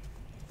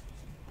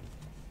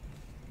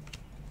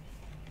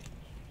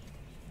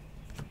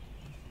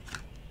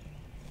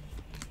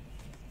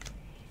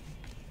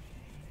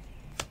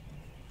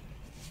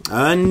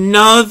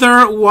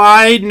 Another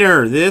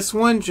Widener. This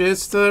one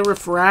just a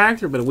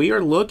refractor, but we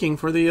are looking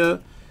for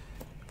the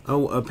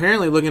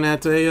apparently looking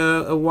at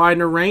a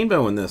Widener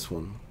rainbow in this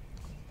one.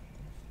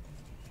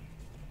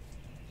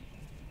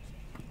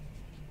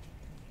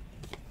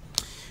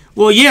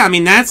 Well, yeah, I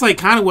mean, that's like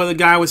kind of what the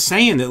guy was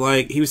saying, that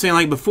like he was saying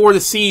like before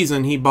the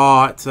season he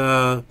bought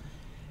like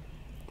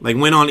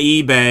went on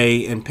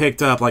eBay and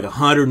picked up like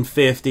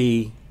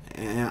 150.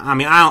 I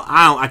mean,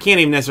 I can't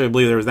even necessarily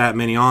believe there was that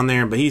many on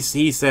there, but he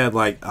said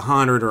like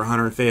 100 or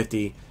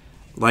 150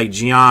 like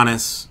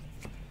Giannis,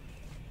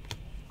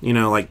 you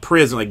know, like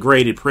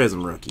graded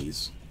Prism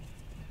rookies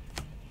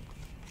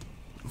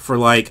for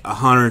like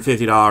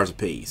 $150 a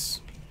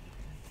piece.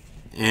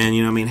 And,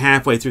 you know, I mean,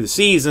 halfway through the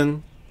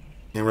season,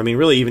 and I mean,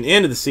 really even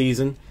into the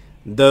season,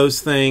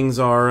 those things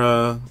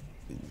are,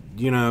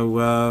 you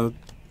know,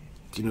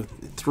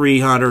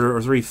 300 or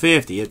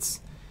 350.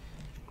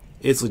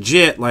 It's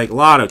legit, like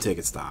lotto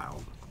ticket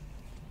style.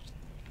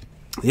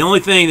 The only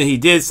thing that he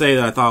did say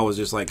that I thought was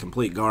just like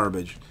complete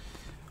garbage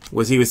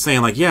was he was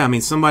saying like, yeah, I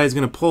mean, somebody's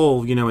going to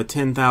pull, you know, a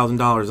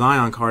 $10,000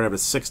 Zion card out of a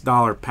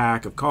 $6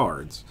 pack of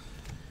cards.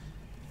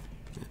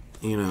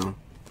 You know,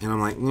 and I'm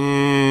like,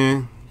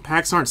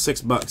 packs aren't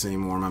 $6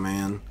 anymore, my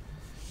man.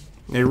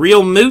 A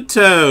real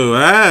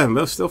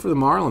Muto. Still for the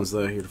Marlins,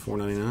 though, here to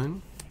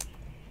 $4.99.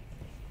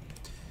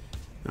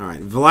 All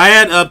right.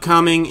 Vlad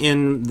upcoming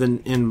in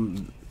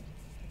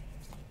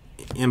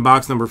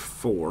box number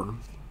 4.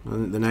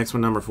 The next one,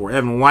 number 4.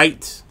 Evan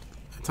White,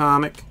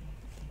 Atomic.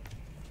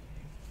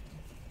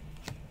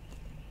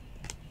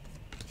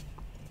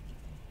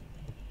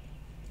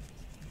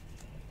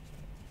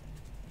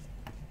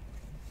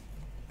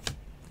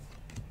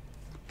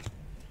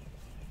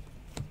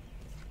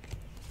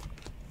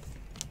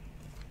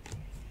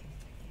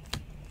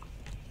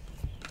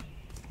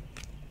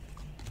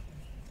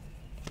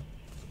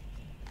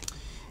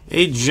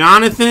 A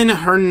Jonathan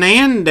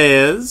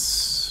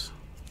Hernandez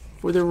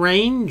for the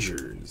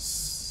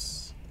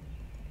Rangers.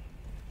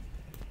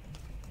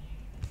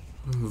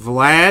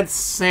 Vlad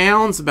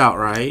sounds about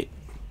right.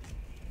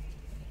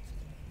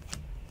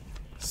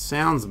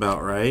 Sounds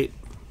about right.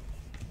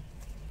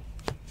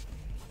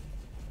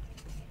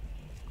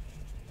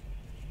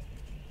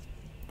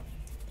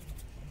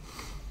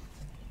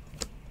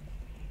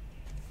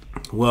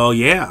 Well,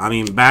 yeah. I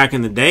mean, back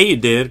in the day you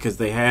did because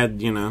they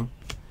had, you know,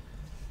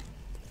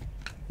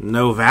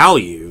 no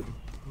value.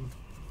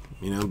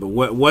 You know, but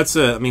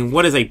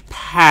what is a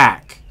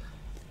pack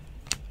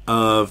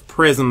of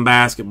Prism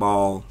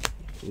basketball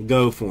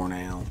go for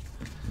now?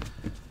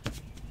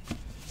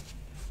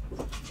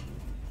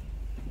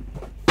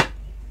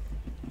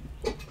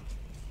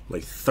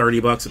 Like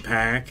 $30 a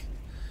pack.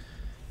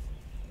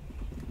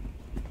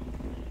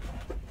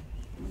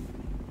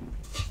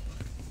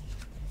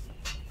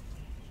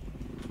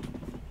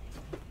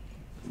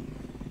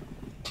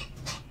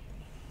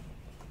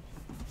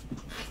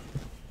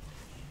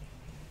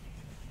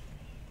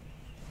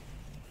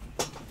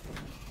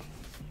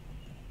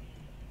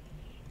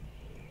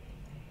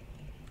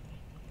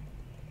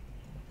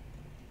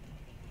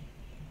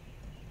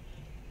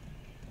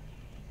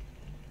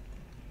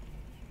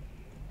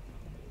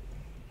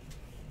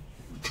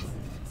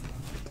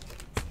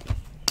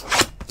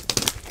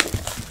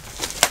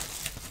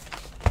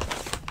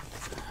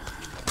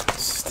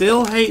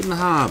 Still hating the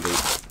hobby.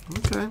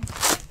 Okay.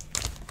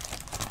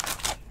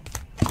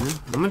 Yeah,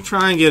 I'm gonna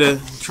try and get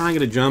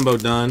a jumbo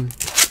done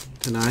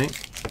tonight.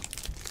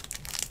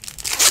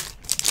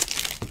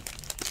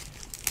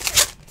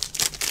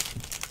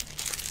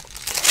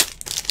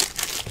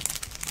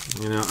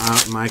 You know,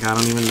 Mike, I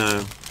don't even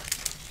know.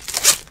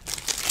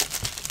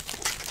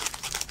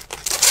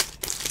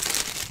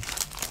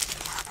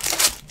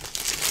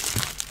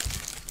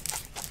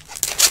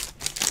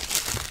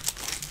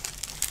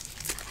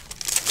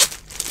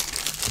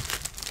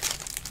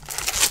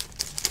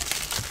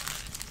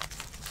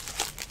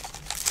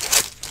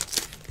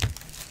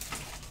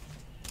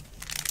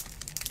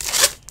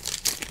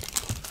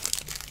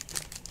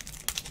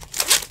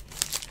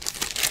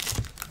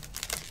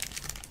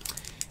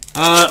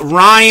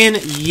 Ryan,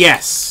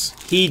 yes,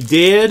 he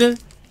did.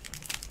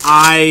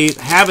 I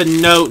have a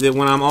note that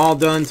when I'm all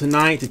done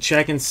tonight to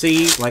check and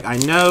see. Like, I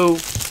know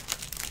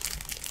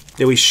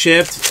that we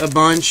shipped a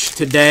bunch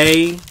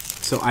today,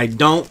 so I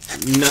don't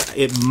know.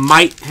 It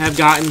might have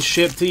gotten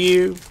shipped to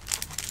you.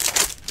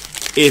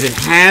 If it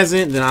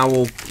hasn't, then I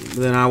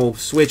will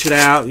switch it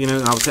out. You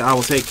know, I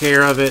will take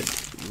care of it.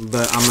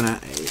 But I'm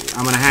gonna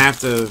have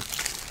to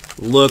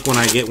look when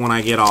I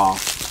get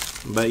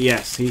off. But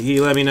yes, he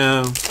let me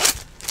know.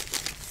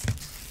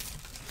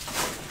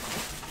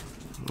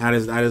 I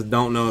just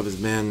don't know if it's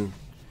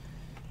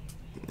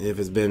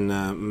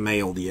been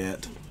mailed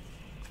yet.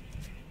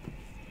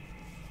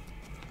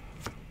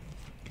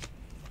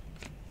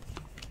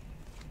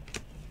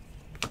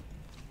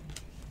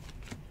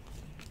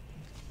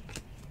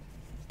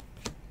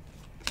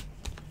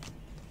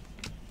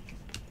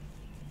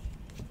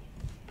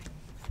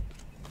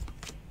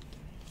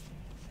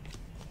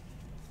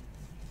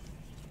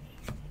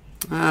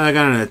 I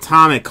got an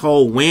Atomic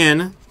Cole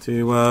win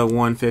to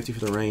 150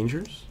 for the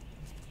Rangers.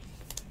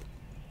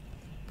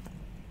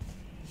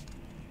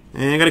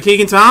 And I got a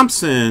Keegan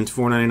Thompson to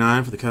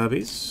 499 for the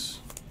Cubbies.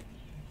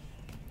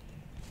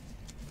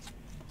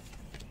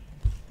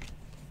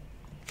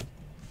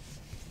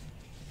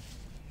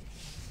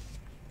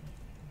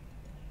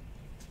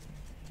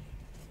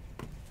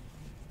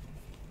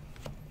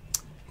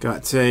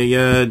 Got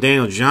a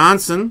Daniel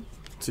Johnson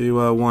to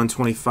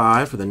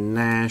 125 for the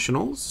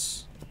Nationals.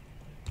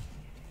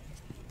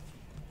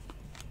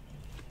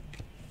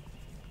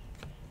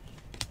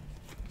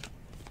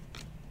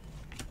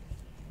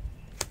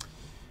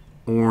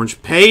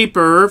 Orange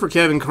paper for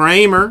Kevin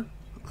Kramer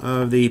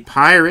of the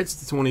Pirates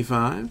to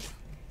 25.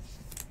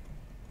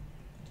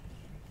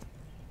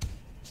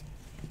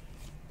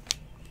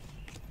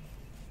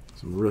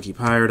 Some rookie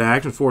Pirate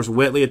action. Forrest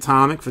Whitley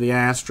Atomic for the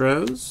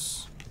Astros.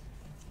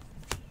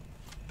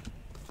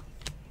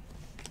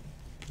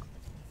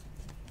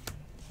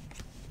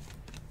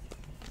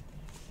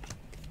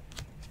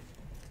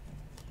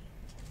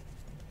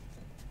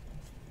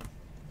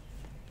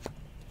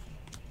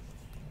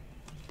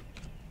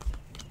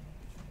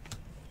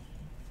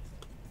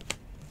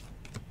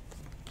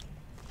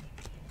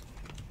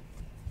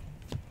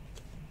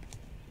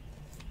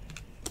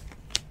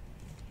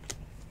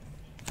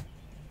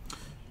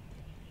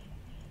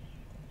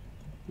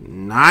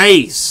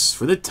 Nice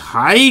for the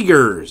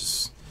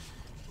Tigers.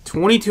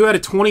 22 out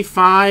of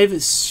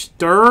 25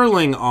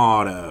 Sterling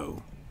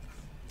auto.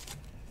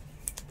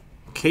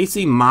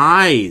 Casey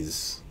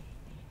Mize.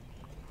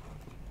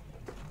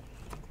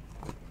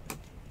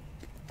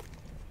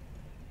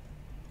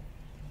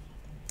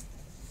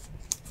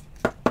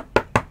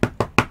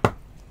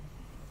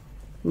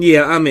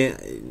 Yeah, I mean,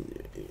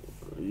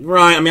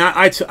 Ryan. I mean,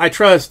 I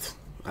trust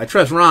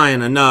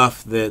Ryan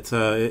enough that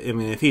I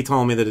mean, if he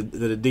told me that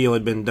a deal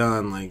had been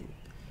done, like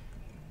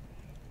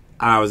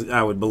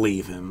I would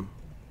believe him.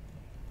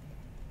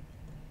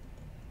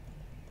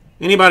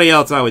 Anybody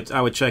else, I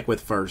would check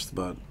with first,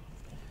 but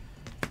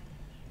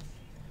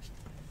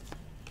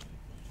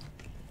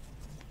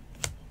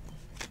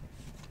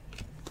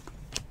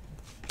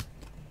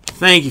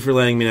Thank you for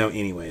letting me know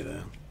anyway,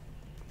 though.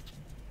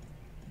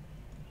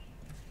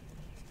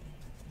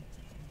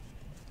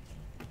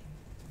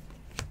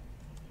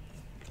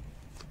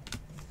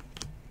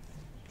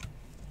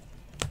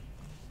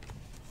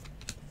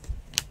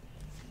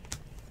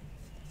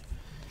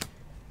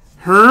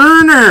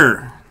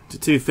 Herner to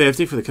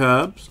 250 for the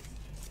Cubs.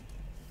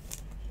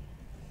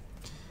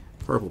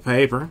 Purple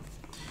paper.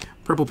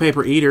 Purple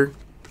paper eater.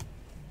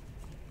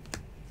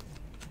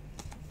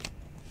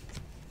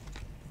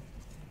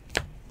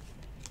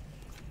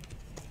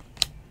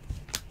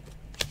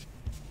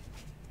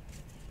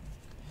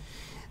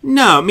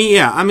 No, I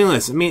mean,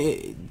 listen,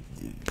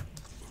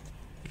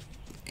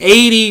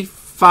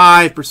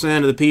 85%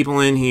 of the people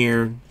in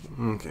here,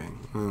 okay,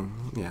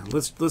 yeah,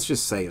 let's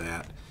just say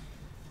that.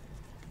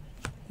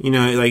 You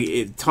know, like,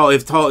 if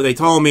they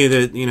told me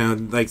that,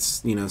 like,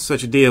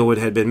 such a deal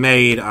had been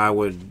made, I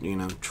would,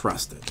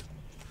 trust it.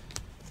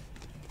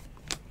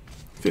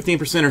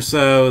 15% or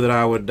so that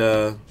I would,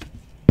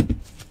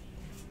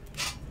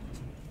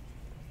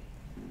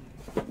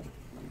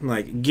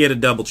 like, get a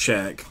double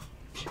check.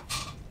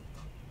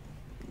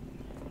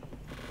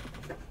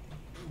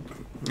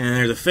 And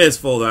there's a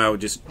fistful that I would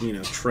just,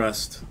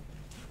 trust.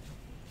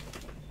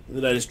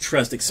 That I just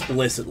trust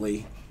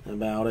explicitly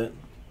about it.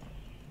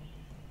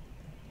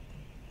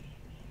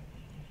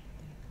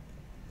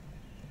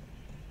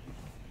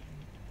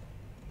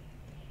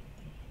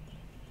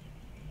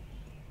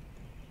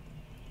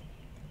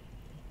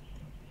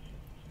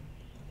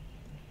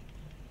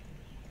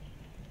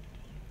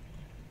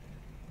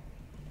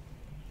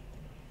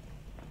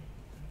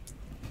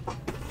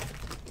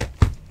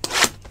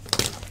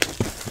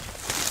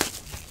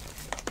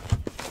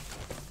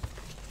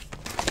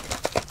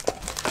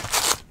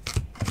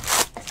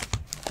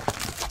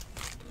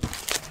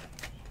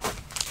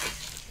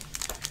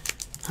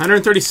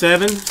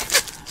 $137,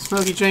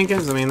 Smokey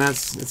Jenkins. I mean, it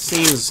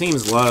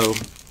seems low.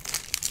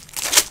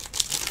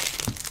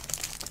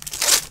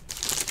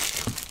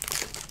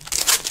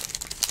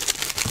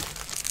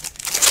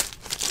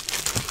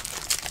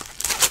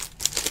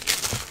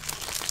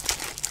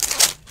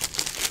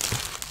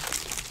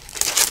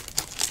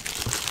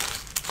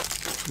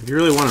 If you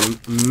really want to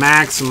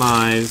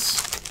maximize,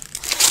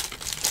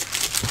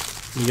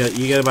 you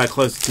got to buy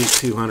close to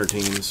 200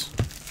 teams.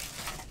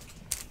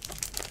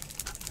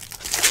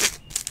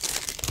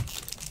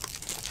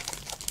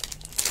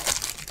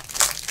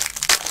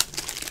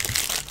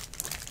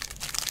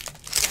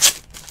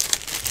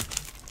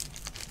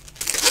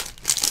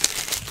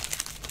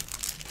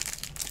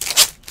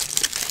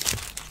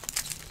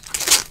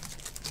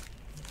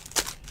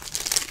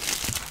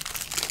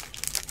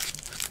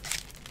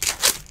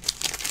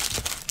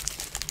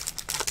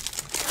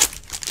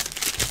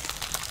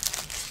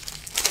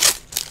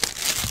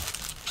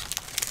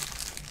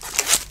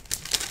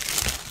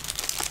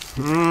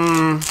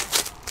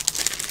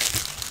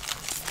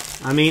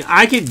 I mean,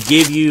 I could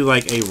give you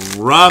like a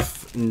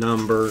rough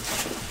number.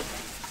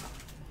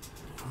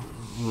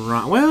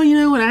 Well, you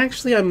know what?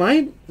 Actually, I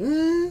might.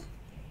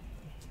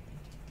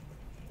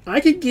 I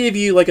could give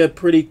you like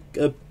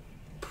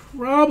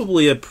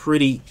probably a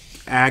pretty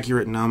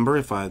accurate number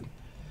if I.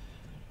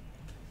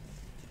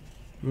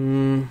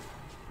 Yeah,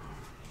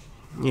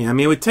 I mean,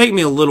 it would take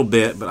me a little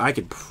bit, but I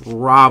could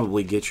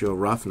probably get you a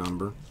rough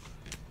number.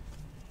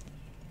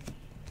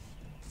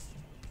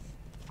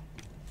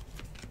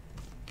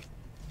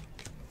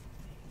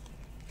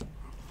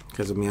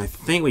 Because, I mean, I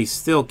think we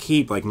still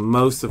keep, like,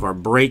 most of our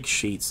break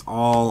sheets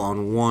all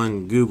on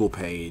one Google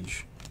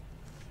page.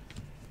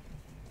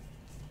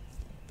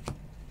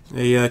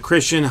 A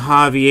Christian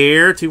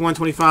Javier,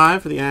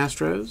 2/125 for the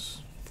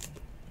Astros.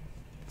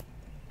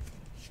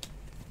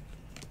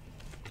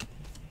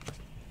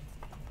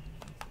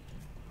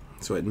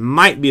 So it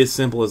might be as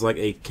simple as, like,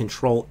 a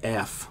Control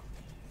F.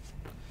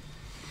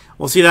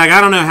 Well, see, like, I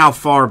don't know how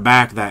far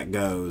back that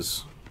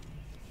goes.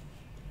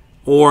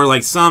 Or,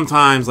 like,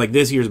 sometimes, like,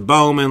 this year's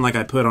Bowman, like,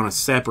 I put on a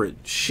separate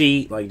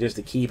sheet, like, just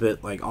to keep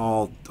it, like,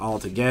 all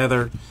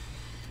together.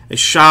 A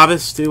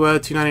Chavez to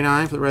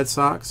 $2.99 for the Red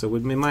Sox, so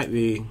it might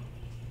be...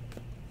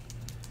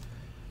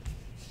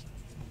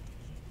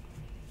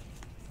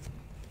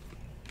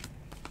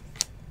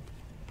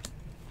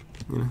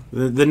 You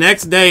know, the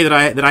next day that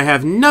I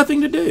have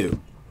nothing to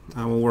do,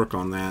 I will work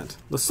on that.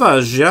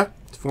 Lasaja,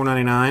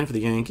 $4.99 for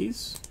the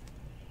Yankees.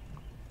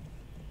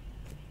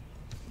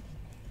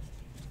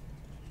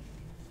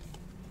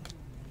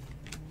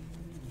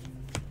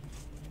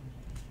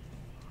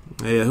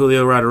 A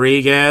Julio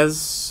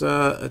Rodriguez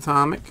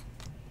atomic.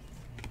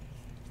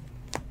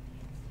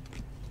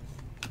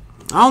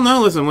 I don't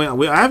know. Listen,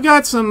 I've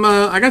got some.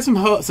 I got some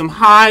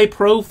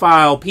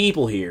high-profile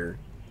people here,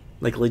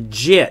 like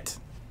legit,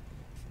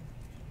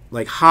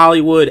 like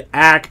Hollywood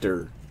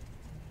actor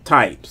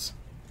types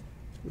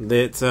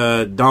that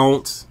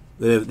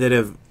that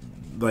have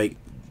like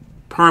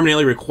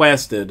permanently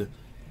requested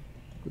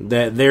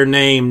that their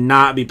name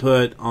not be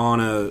put on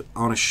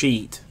a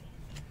sheet.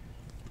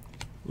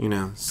 You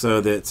know,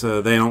 so that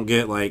they don't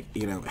get, like,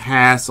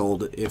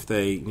 hassled if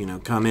they,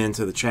 come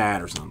into the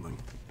chat or something.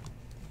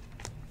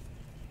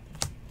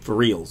 For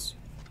reals.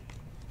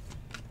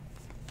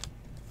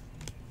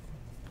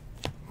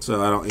 So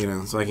I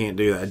don't, so I can't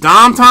do that.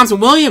 Dom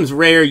Thompson-Williams,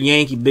 rare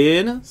Yankee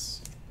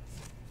business.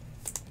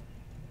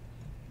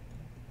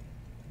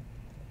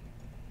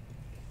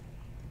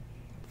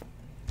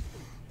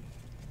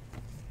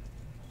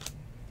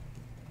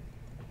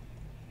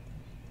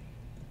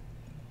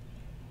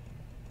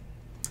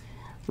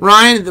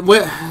 Ryan,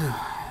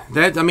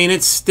 that, I mean,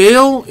 it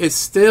still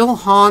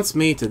haunts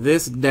me to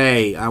this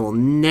day. I will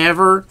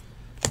never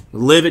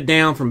live it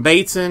down from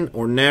Bateson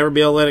or never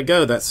be able to let it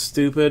go. That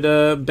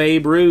stupid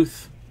Babe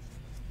Ruth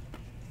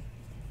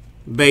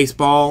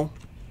baseball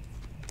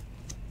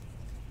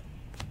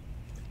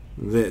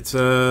that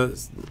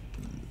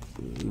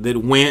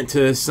went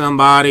to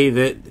somebody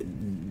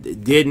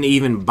that didn't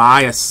even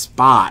buy a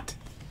spot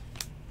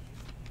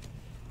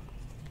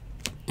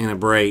in a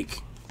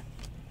break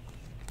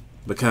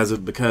because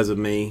of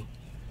me.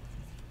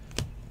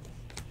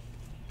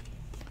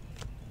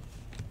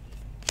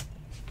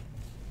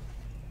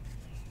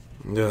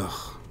 Ugh.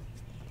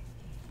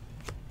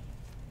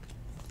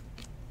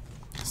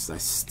 I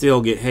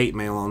still get hate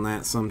mail on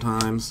that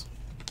sometimes.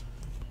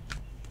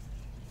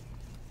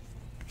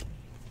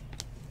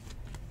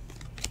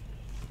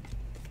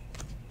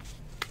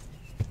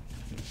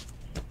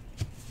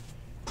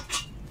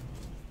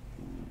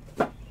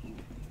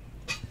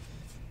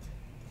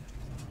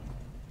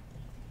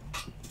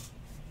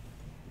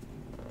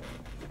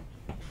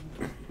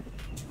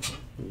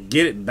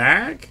 Get it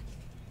back?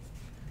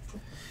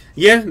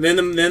 Yeah, then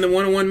the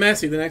 1-on-1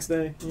 Messi the next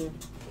day. Yeah.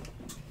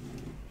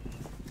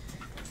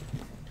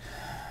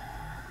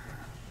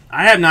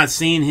 I have not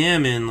seen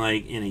him in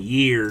a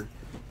year,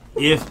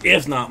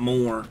 if not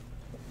more.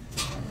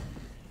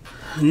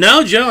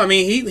 No, Joe. I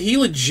mean, he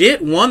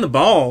legit won the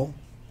ball.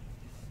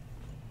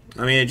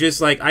 I mean, it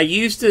just I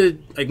used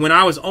to when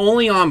I was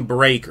only on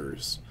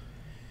Breakers.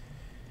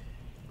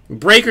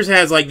 Breakers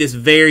has this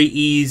very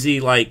easy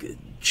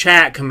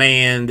chat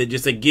command that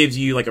just gives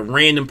you a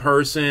random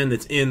person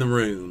that's in the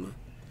room.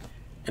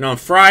 And on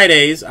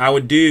Fridays, I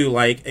would do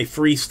a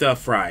free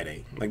stuff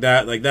Friday.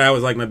 That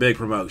was my big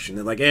promotion.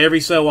 And every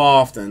so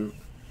often,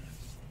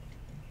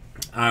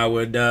 I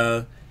would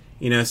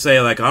say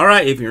all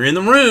right, if you're in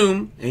the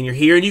room and you're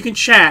here and you can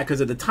chat, because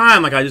at the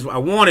time I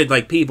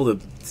wanted people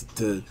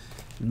to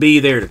be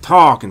there to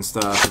talk and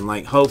stuff,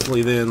 and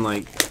hopefully then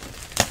it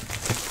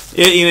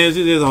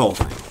was a whole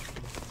thing.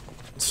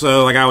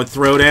 So I would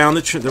throw down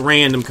the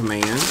random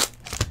command.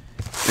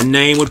 A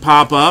name would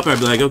pop up. I'd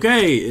be like,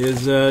 okay,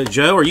 is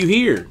Joe, are you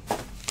here?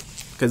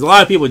 Because a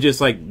lot of people just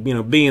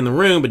be in the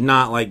room, but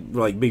not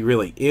be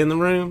really in the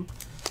room.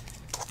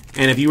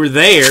 And if you were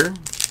there,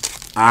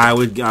 I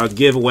would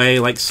give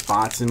away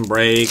spots and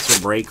breaks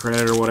or break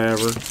credit or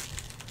whatever.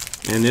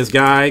 And this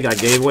guy, I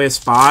gave away a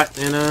spot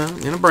in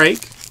a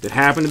break that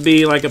happened to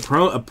be a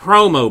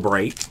promo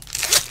break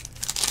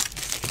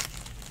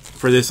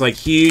for this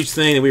huge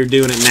thing that we were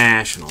doing at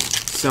National,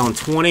 selling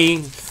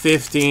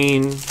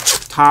 2015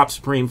 Top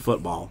Supreme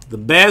football, the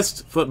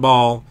best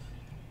football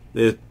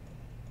that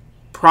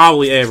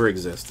probably ever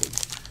existed.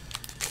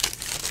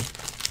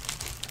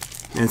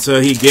 And so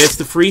he gets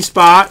the free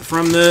spot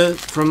from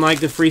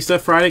the Free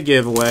Stuff Friday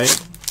giveaway.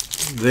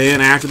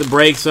 Then after the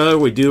break's over,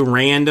 we do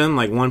random,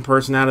 one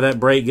person out of that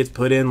break gets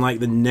put in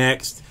the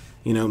next,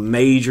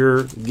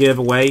 major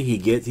giveaway.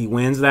 He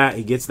wins that,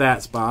 he gets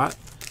that spot.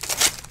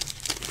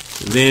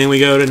 Then we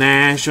go to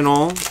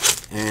National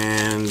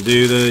and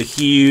do the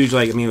huge,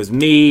 it was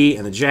me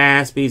and the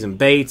Jaspies and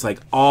Bates,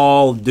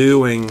 all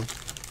doing,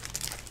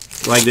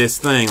 this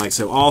thing.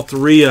 So all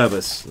three of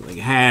us,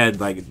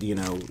 had,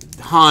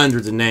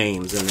 hundreds of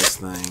names in this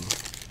thing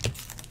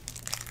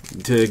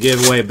to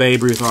give away a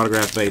Babe Ruth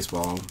autographed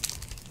baseball.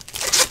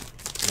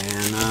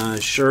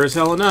 And sure as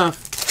hell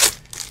enough,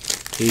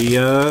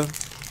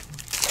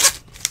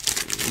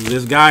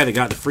 this guy that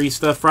got the Free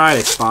Stuff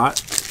Friday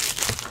spot,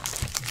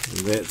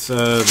 that's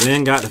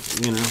then got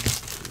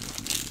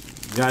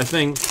got a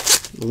thing,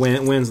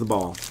 wins the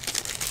ball.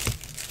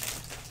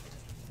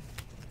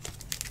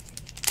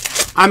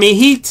 I mean,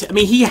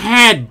 he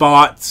had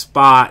bought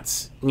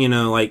spots, he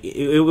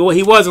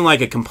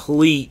wasn't a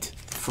complete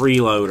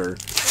freeloader,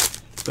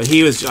 but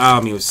he was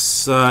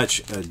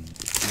such an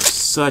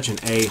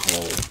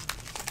a-hole.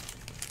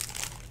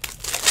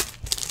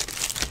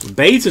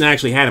 Bateson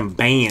actually had him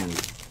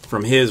banned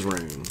from his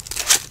room.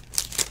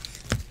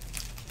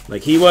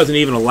 He wasn't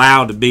even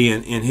allowed to be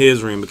in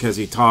his room because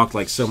he talked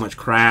so much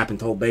crap and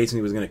told Bateson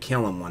he was going to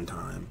kill him one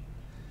time.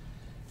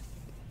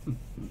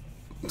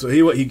 So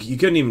he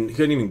couldn't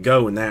even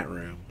go in that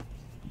room.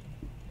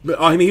 But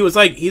I mean, he's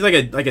like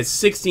a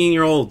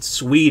 16-year-old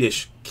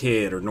Swedish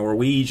kid or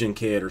Norwegian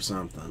kid or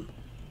something.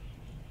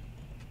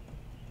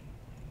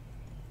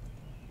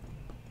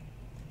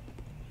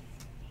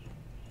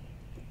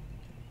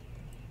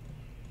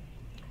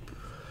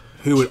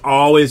 Who would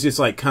always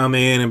just come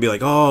in and be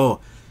like,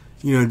 oh,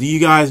 do you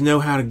guys know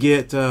how to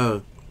get,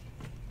 blood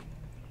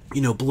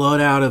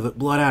out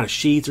of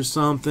sheets or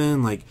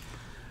something? I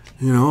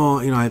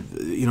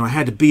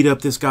had to beat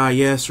up this guy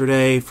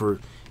yesterday for,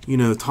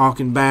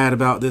 talking bad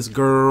about this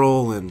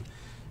girl, and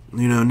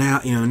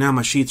now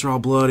my sheets are all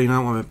bloody, and I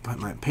don't want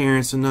my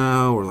parents to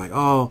know, or like,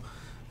 oh,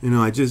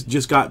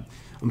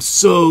 I'm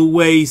so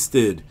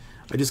wasted.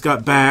 I just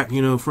got back,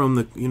 from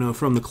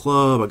the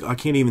club. I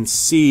can't even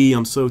see.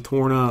 I'm so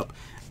torn up.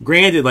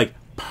 Granted, like,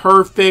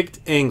 perfect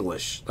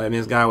English. I mean,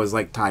 this guy was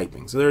like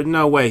typing, so there's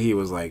no way he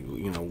was like,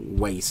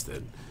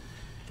 wasted.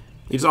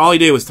 All he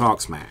did was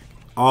talk smack.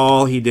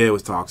 All he did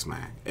was talk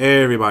smack.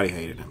 Everybody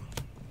hated him.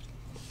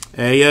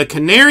 A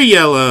canary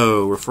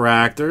yellow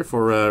refractor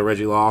for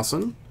Reggie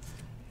Lawson,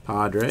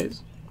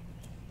 Padres.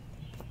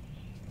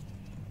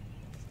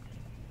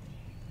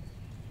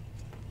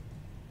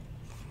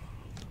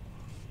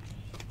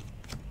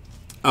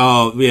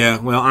 Oh yeah,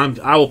 well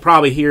I will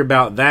probably hear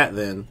about that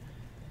then.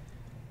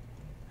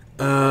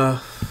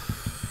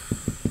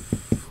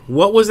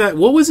 What was that?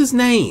 What was his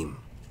name?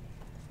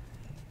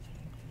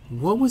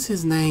 What was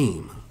his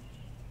name?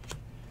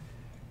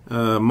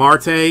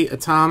 Marte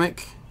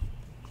Atomic.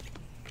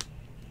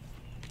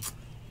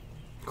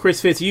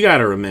 Chris Fitz, you got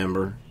to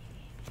remember.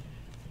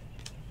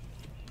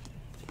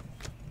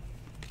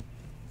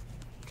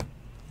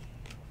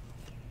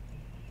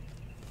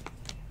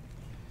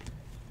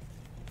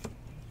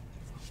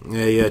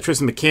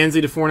 Tristan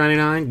McKenzie to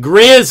 $4.99.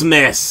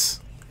 Grismus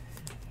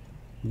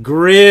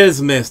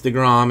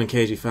DeGrom and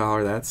KG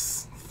Fowler.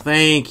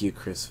 Thank you,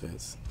 Chris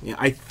Fitz. Yeah,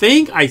 I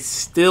think I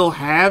still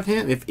have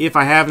him. If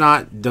I have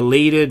not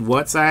deleted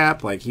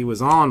WhatsApp, like he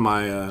was on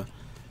my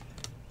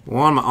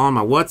on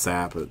my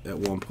WhatsApp at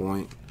one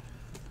point.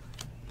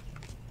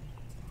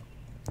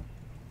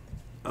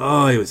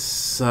 Oh, he was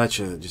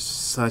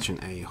just such an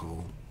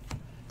a-hole.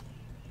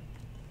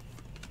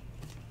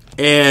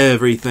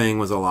 Everything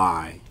was a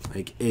lie.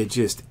 Like,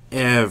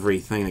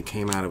 everything that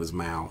came out of his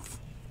mouth.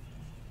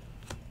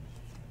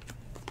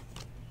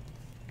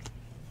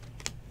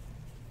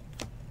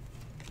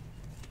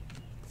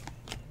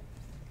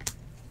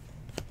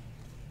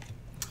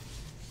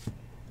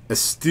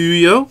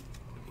 Estudio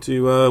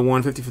to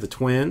 150 for the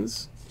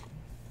Twins.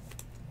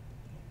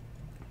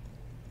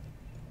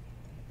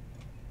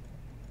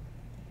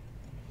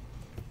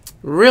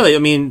 Really, I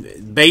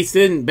mean, Bates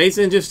didn't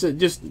just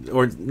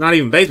or not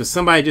even Bates, but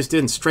somebody just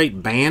didn't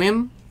straight ban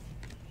him.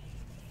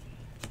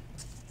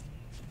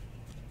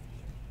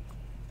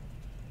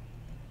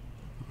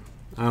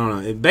 I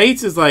don't know.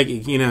 Bates is like,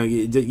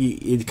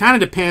 it kind of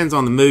depends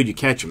on the mood you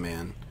catch him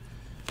in.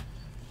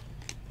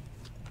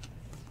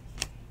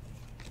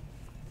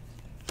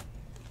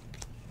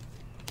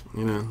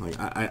 Like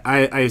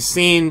I've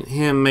seen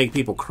him make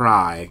people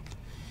cry.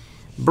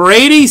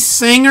 Brady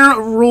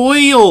Singer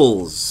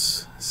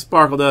Royals.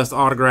 Sparkle Dust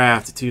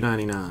autograph to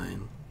 $2.99.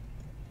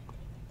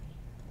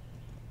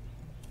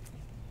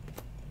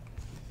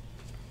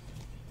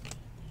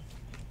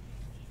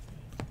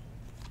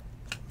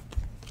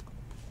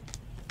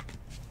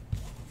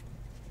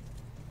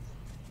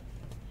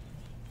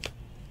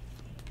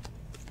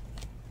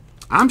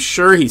 I'm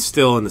sure he's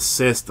still in the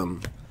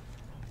system.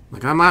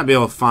 Like, I might be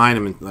able to find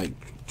him and like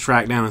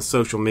track down his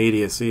social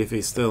media, see if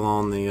he's still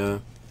on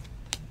the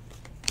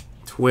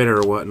Twitter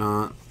or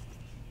whatnot.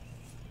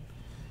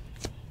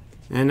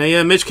 And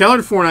Mitch Keller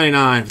to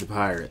 $4.99 for the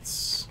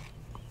Pirates.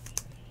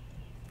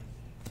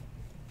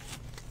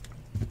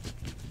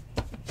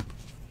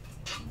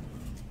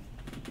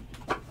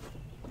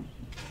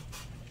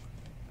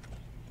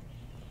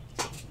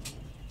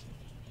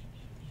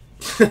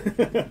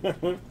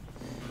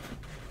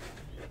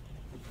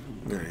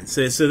 All right,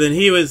 so then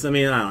he was. I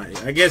mean,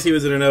 I guess he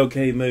was in an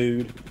okay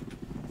mood.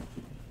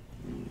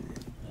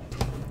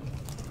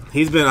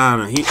 He's been. I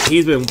don't know.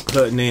 He's been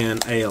putting in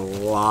a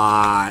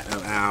lot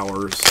of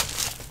hours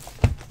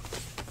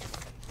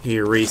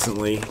here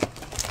recently.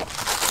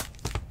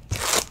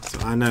 So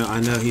I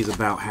know he's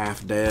about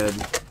half dead.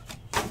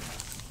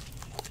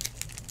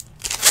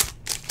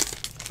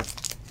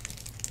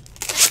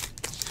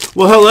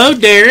 Well, hello,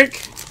 Derek.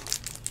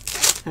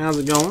 How's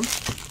it going?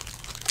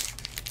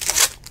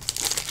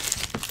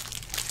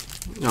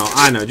 No,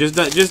 I know. Just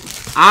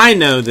I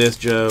know this,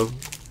 Joe.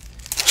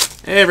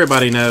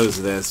 Everybody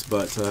knows this,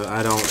 but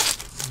I don't.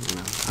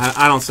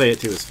 I don't say it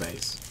to his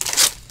face.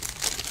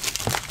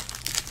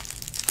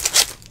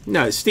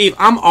 No, Steve,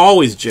 I'm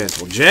always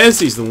gentle.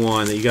 Jesse's the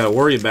one that you got to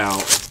worry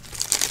about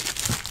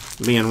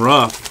being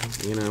rough.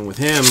 With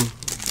him,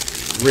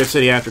 Rip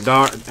City After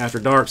Dark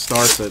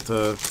starts at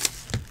the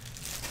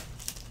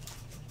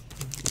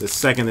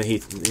second that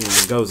he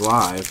goes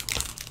live.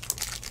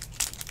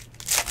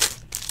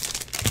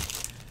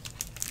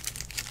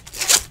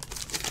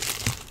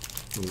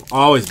 He'll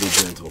always be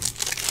gentle.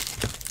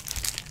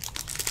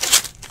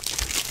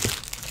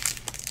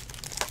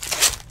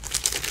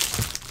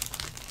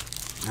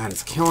 God,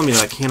 it's killing me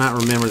that I cannot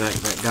remember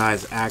that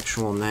guy's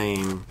actual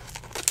name.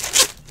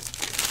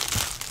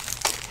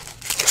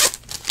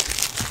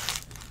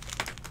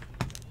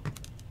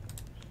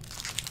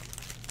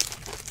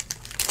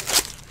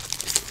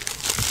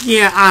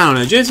 Yeah, I don't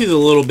know. Jesse's a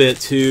little bit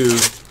too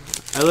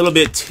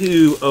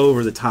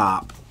over the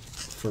top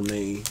for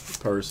me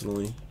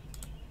personally.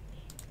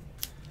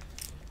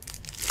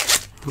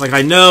 Like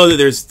I know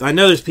there's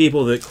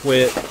people that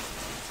quit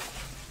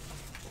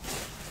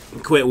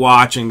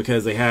watching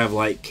because they have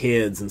like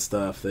kids and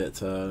stuff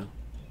that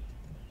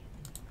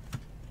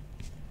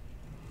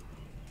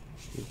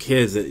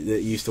kids that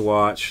used to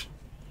watch.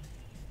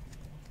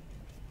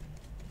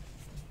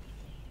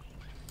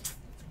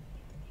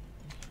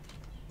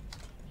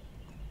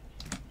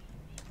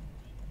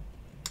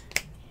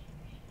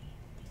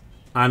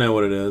 I know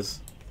what it is.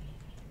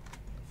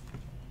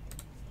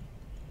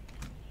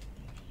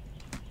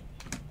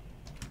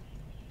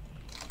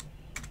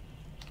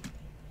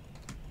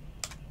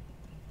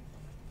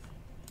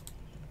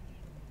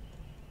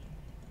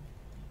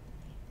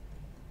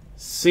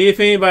 See if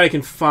anybody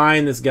can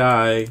find this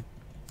guy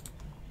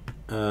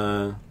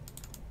on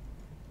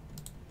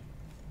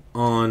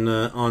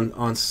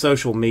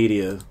social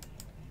media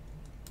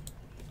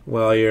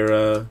while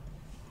you're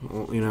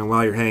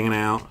while you're hanging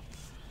out.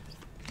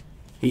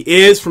 He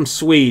is from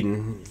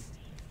Sweden.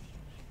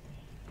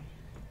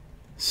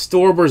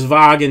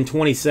 Storbergsvagen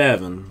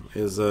 27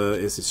 is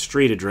his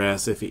street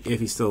address if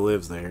he still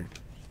lives there.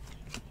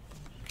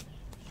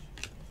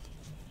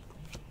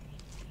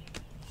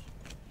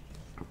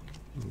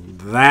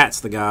 That's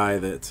the guy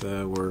that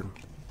we're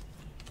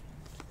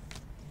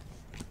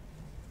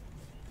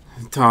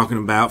talking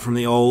about from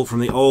the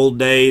old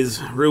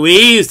days.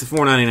 Ruiz to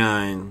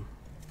 4.99.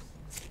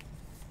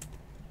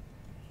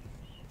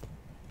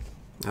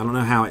 I don't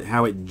know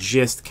how it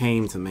just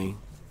came to me.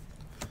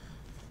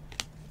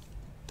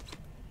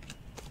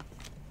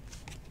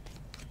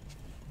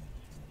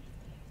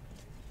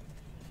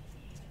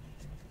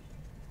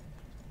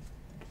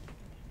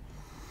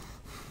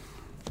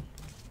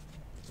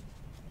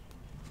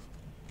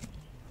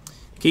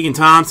 Keegan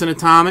Thompson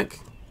Atomic.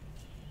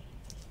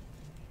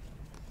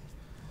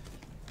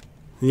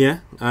 Yeah,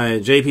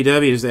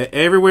 JPW is that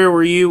everywhere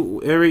where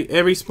you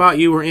every spot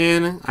you were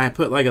in, I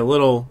put like a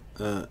little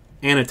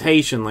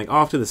annotation like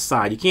off to the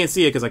side. You can't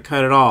see it because I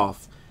cut it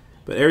off,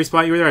 but every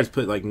spot you were there, I just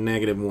put like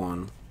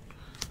 -1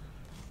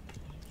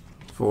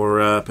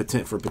 for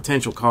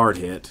potential card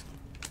hit.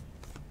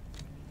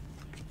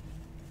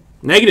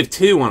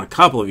 -2 on a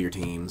couple of your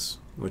teams,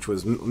 which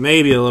was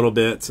maybe a little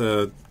bit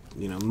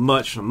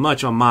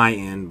much on my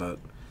end, but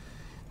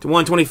to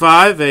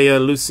 125 a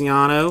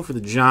Luciano for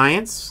the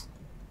Giants.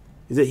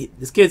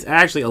 This kid's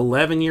actually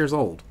 11 years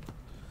old.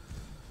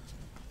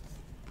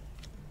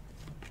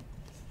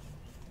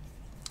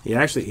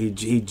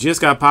 He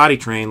just got potty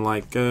trained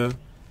like 2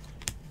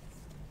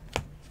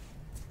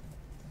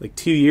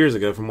 years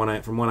ago from what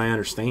I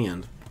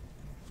understand.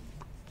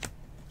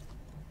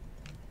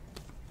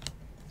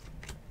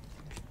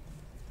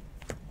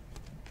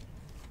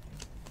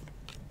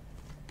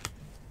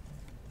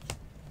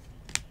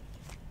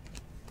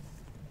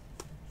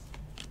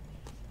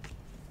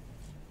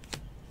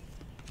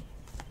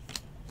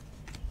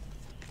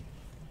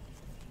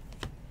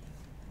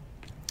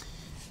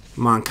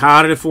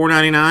 Moncada to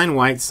 4.99,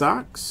 White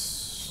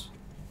Sox.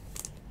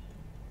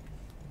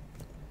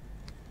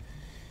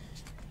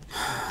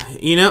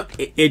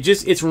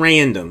 It's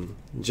random,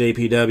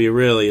 JPW,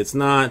 really. It's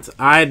not,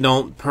 I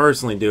don't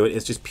personally do it.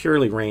 It's just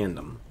purely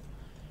random.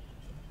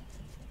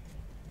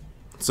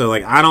 So,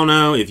 like, I don't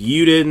know if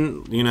you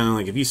didn't,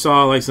 like if you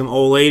saw, like, some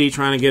old lady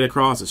trying to get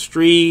across the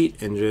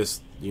street and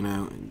just,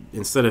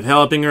 instead of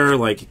helping her,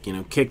 like,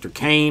 kicked her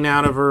cane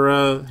out of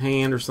her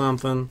hand or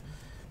something.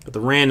 But the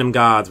random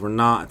gods were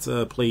not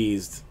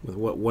pleased with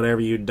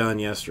whatever you'd done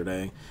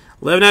yesterday.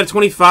 11 out of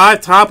 25,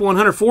 top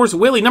 100. Forrest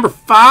Willie, number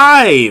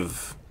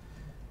 5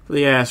 for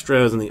the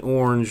Astros in the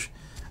orange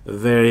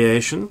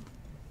variation.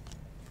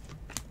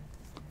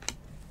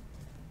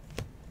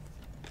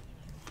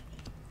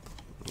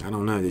 I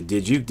don't know.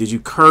 Did you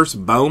curse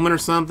Bowman or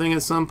something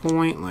at some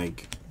point?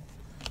 Like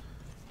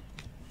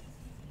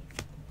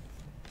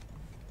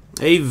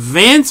a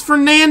Vince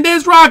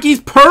Fernandez Rockies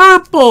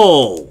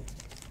purple.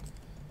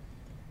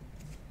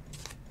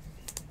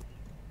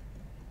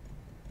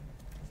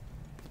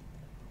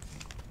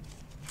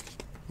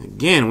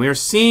 Again, we are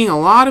seeing a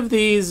lot of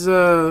these,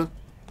 one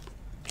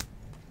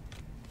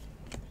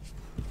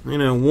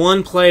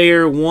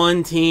player,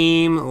 one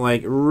team,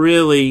 like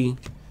really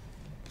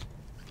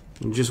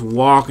just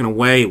walking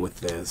away with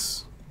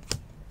this.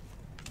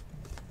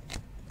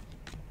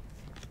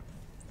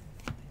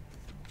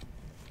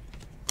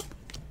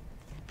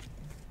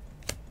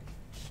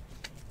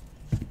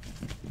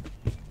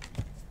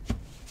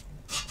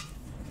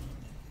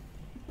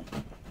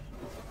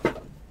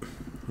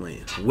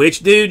 Wait, which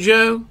dude,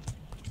 Joe?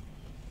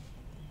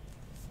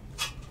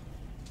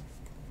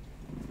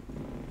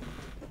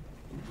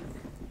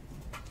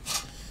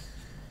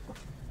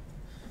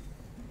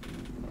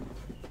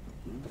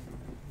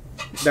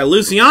 That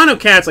Luciano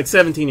cat's like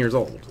 17 years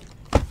old.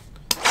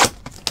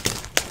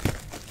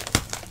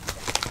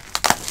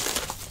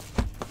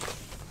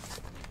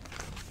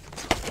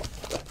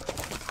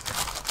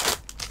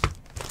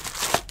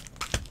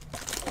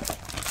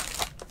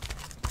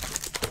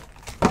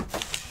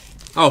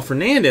 Oh,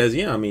 Fernandez,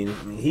 yeah. I mean,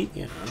 he.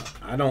 Yeah,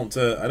 I don't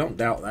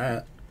doubt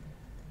that.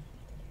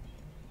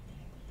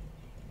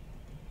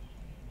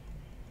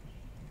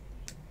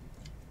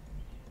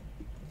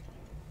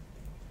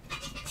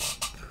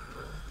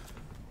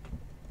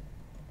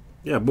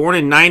 Yeah, born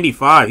in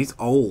 95. He's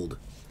old.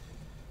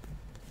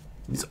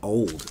 He's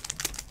old.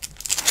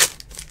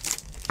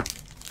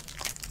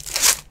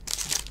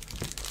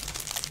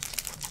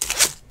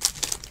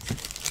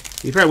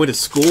 He probably went to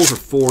school for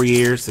 4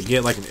 years to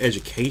get like an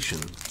education.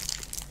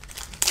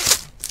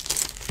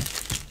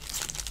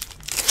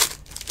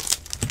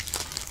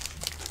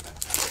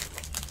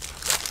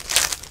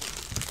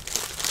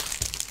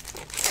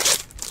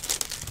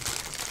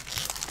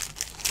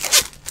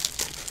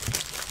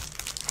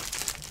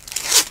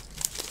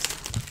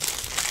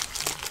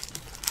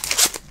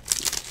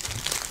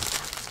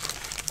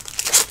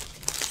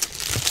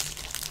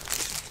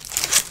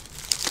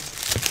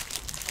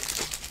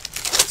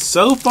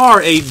 So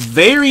far, a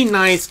very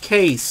nice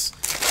case,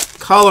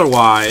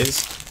 color-wise.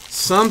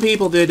 Some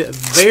people did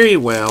very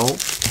well.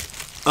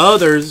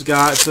 Others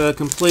got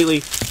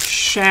completely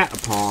shat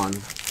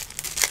upon.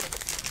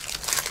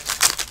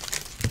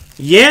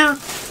 Yeah,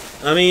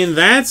 I mean,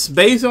 that's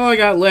basically all I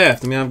got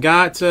left. I mean, I've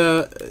got 2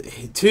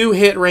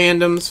 hit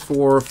randoms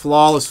for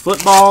Flawless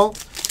Football.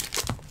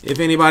 If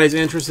anybody's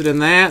interested in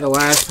that, the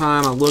last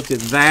time I looked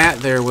at that,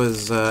 there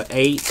was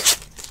 8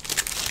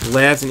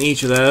 left in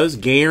each of those.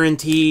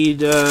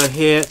 Guaranteed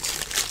hit.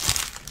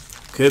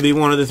 Could be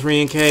one of the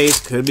 3 in case.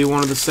 Could be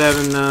one of the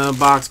 7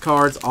 box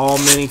cards. All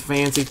many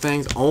fancy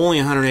things. Only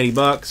 180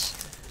 bucks.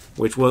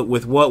 Which,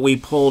 with what we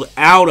pulled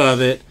out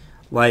of it,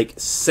 like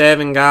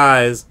 7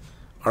 guys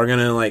are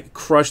gonna like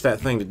crush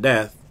that thing to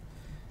death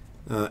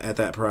at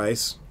that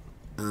price.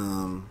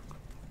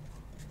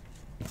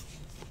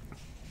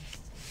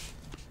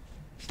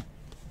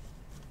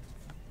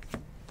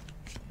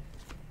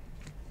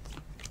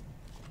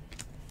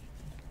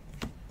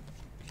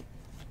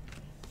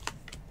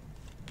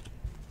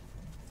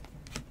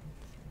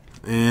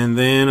 And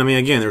then, I mean,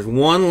 again, there's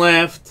 1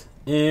 left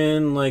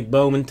in like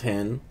Bowman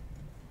 10.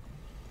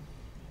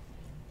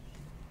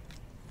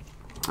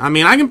 I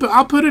mean,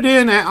 I'll put it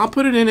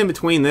in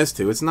between this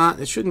 2. It's not.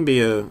 It shouldn't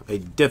be a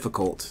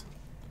difficult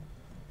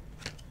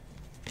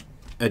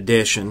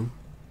addition.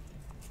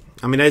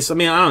 I mean, I don't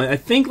know. I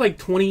think like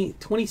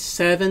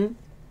 27.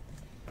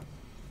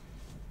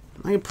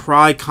 I could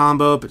probably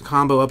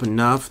combo up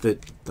enough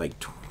that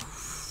like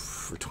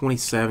for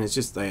 27. It's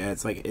just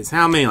it's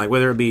how many, like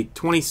whether it be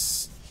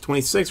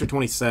 26 or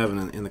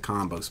 27 in the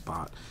combo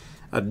spot.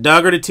 A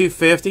Duggar to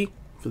 250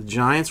 for the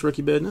Giants,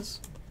 rookie business.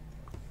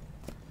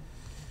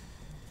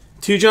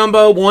 2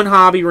 jumbo, 1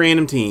 hobby,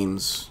 random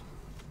teams.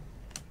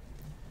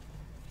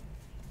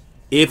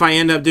 If I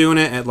end up doing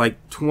it at like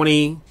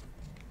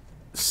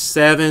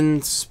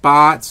 27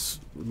 spots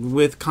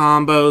with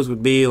combos,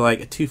 would be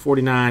like a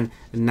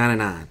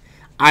 249.99.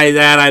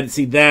 I'd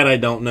see that. I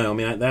don't know. I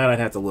mean, that I'd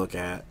have to look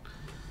at.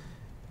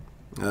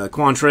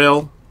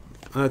 Quantrill,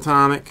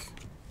 Atomic.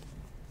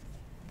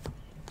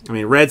 I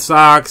mean, Red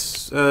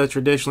Sox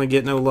traditionally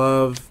get no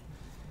love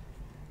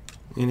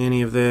in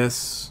any of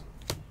this.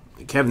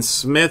 Kevin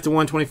Smith to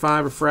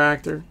 125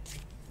 refractor.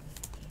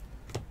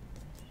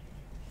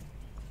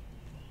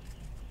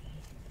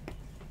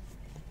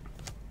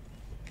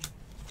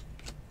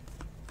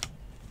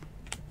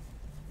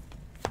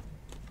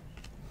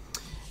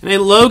 And a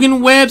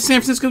Logan Webb,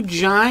 San Francisco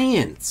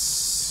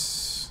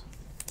Giants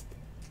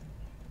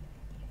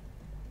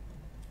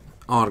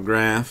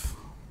autograph.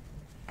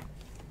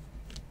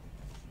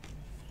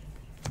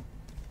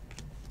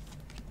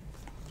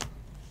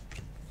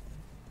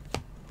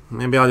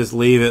 Maybe I'll just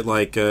leave it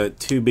like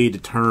to be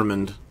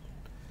determined.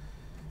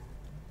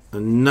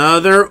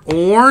 Another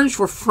orange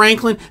for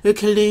Franklin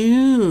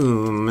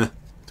Kalum.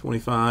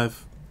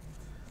 25.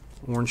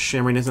 Orange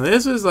shimmeriness. And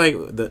this is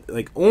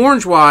like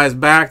orange-wise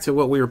back to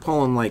what we were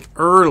pulling like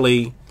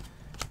early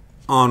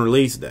on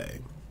release day.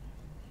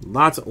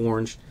 Lots of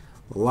orange.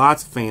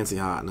 Lots of fancy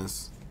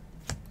hotness.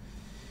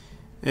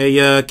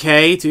 A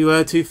K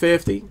to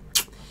 250.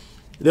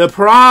 The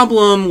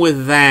problem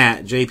with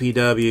that,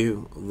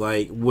 JPW,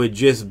 like, would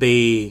just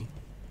be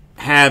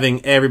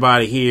having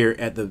everybody here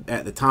at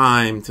the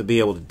time to be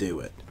able to do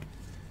it.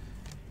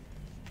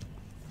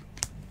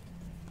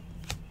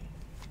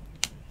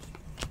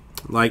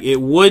 Like,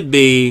 it would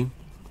be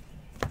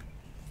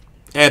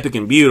epic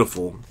and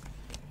beautiful.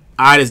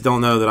 I just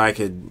don't know that I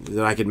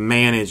could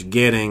manage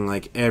getting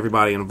like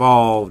everybody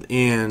involved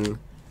in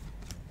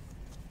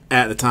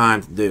at the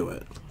time to do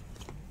it.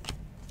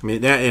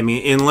 I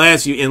mean,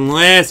 unless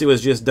it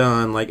was just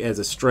done like as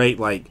a straight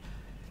like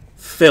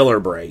filler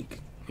break,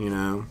 you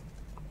know.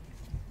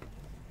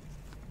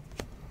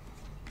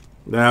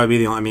 That would be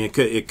the only. I mean,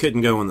 it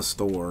couldn't go in the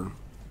store.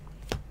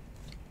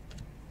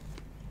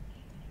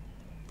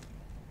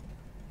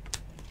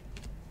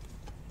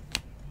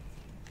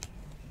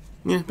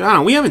 Yeah, but I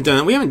don't know. We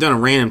haven't done a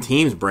random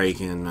teams break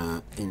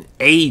in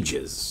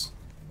ages.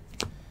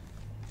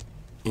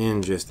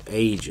 In just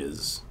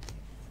ages.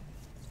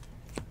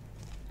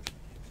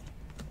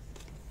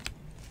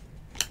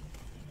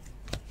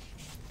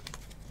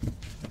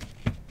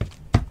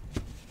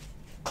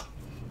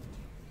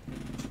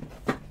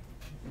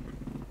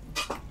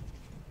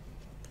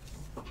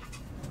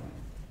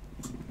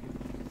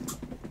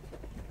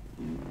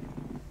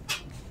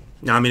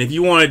 Now, I mean, if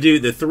you want to do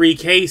the 3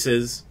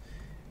 cases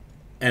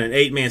and an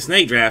 8-man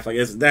snake draft, I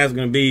guess that's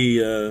going to be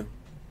it's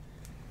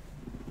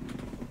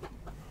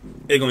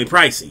going to be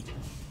pricey.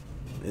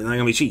 It's not going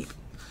to be cheap.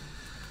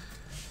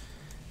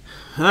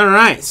 All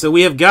right, so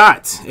we have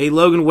got a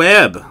Logan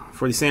Webb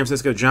for the San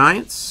Francisco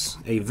Giants,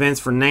 a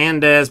Vince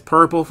Fernandez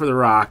purple for the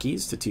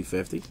Rockies to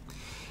 $250,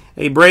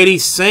 a Brady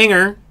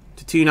Singer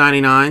to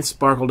 $299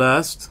 Sparkle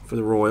Dust for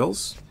the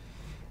Royals,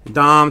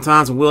 Dom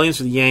Thompson Williams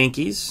for the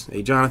Yankees,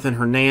 a Jonathan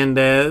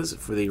Hernandez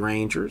for the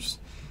Rangers,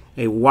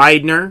 a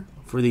Widener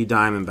for the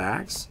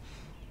Diamondbacks,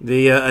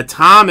 the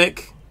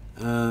Atomic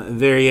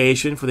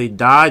variation for the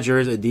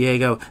Dodgers, a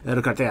Diego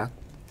Ercotea,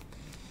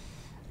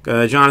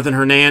 Jonathan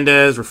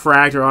Hernandez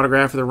refractor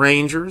autograph for the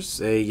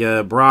Rangers,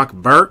 a Brock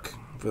Burke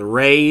for the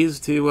Rays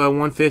to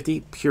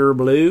 150 pure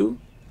blue.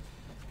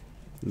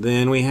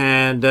 Then we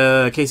had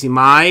Casey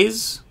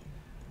Mize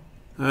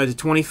to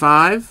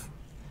 25,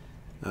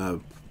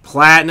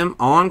 platinum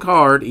on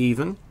card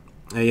even,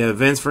 a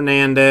Vince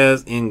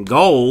Fernandez in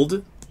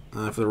gold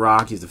for the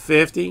Rockies to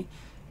 50,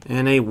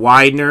 and a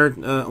Widener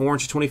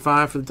orange to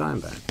 25 for the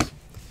Diamondbacks.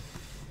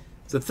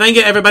 So thank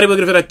you everybody. We're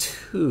going to give it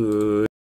a 2.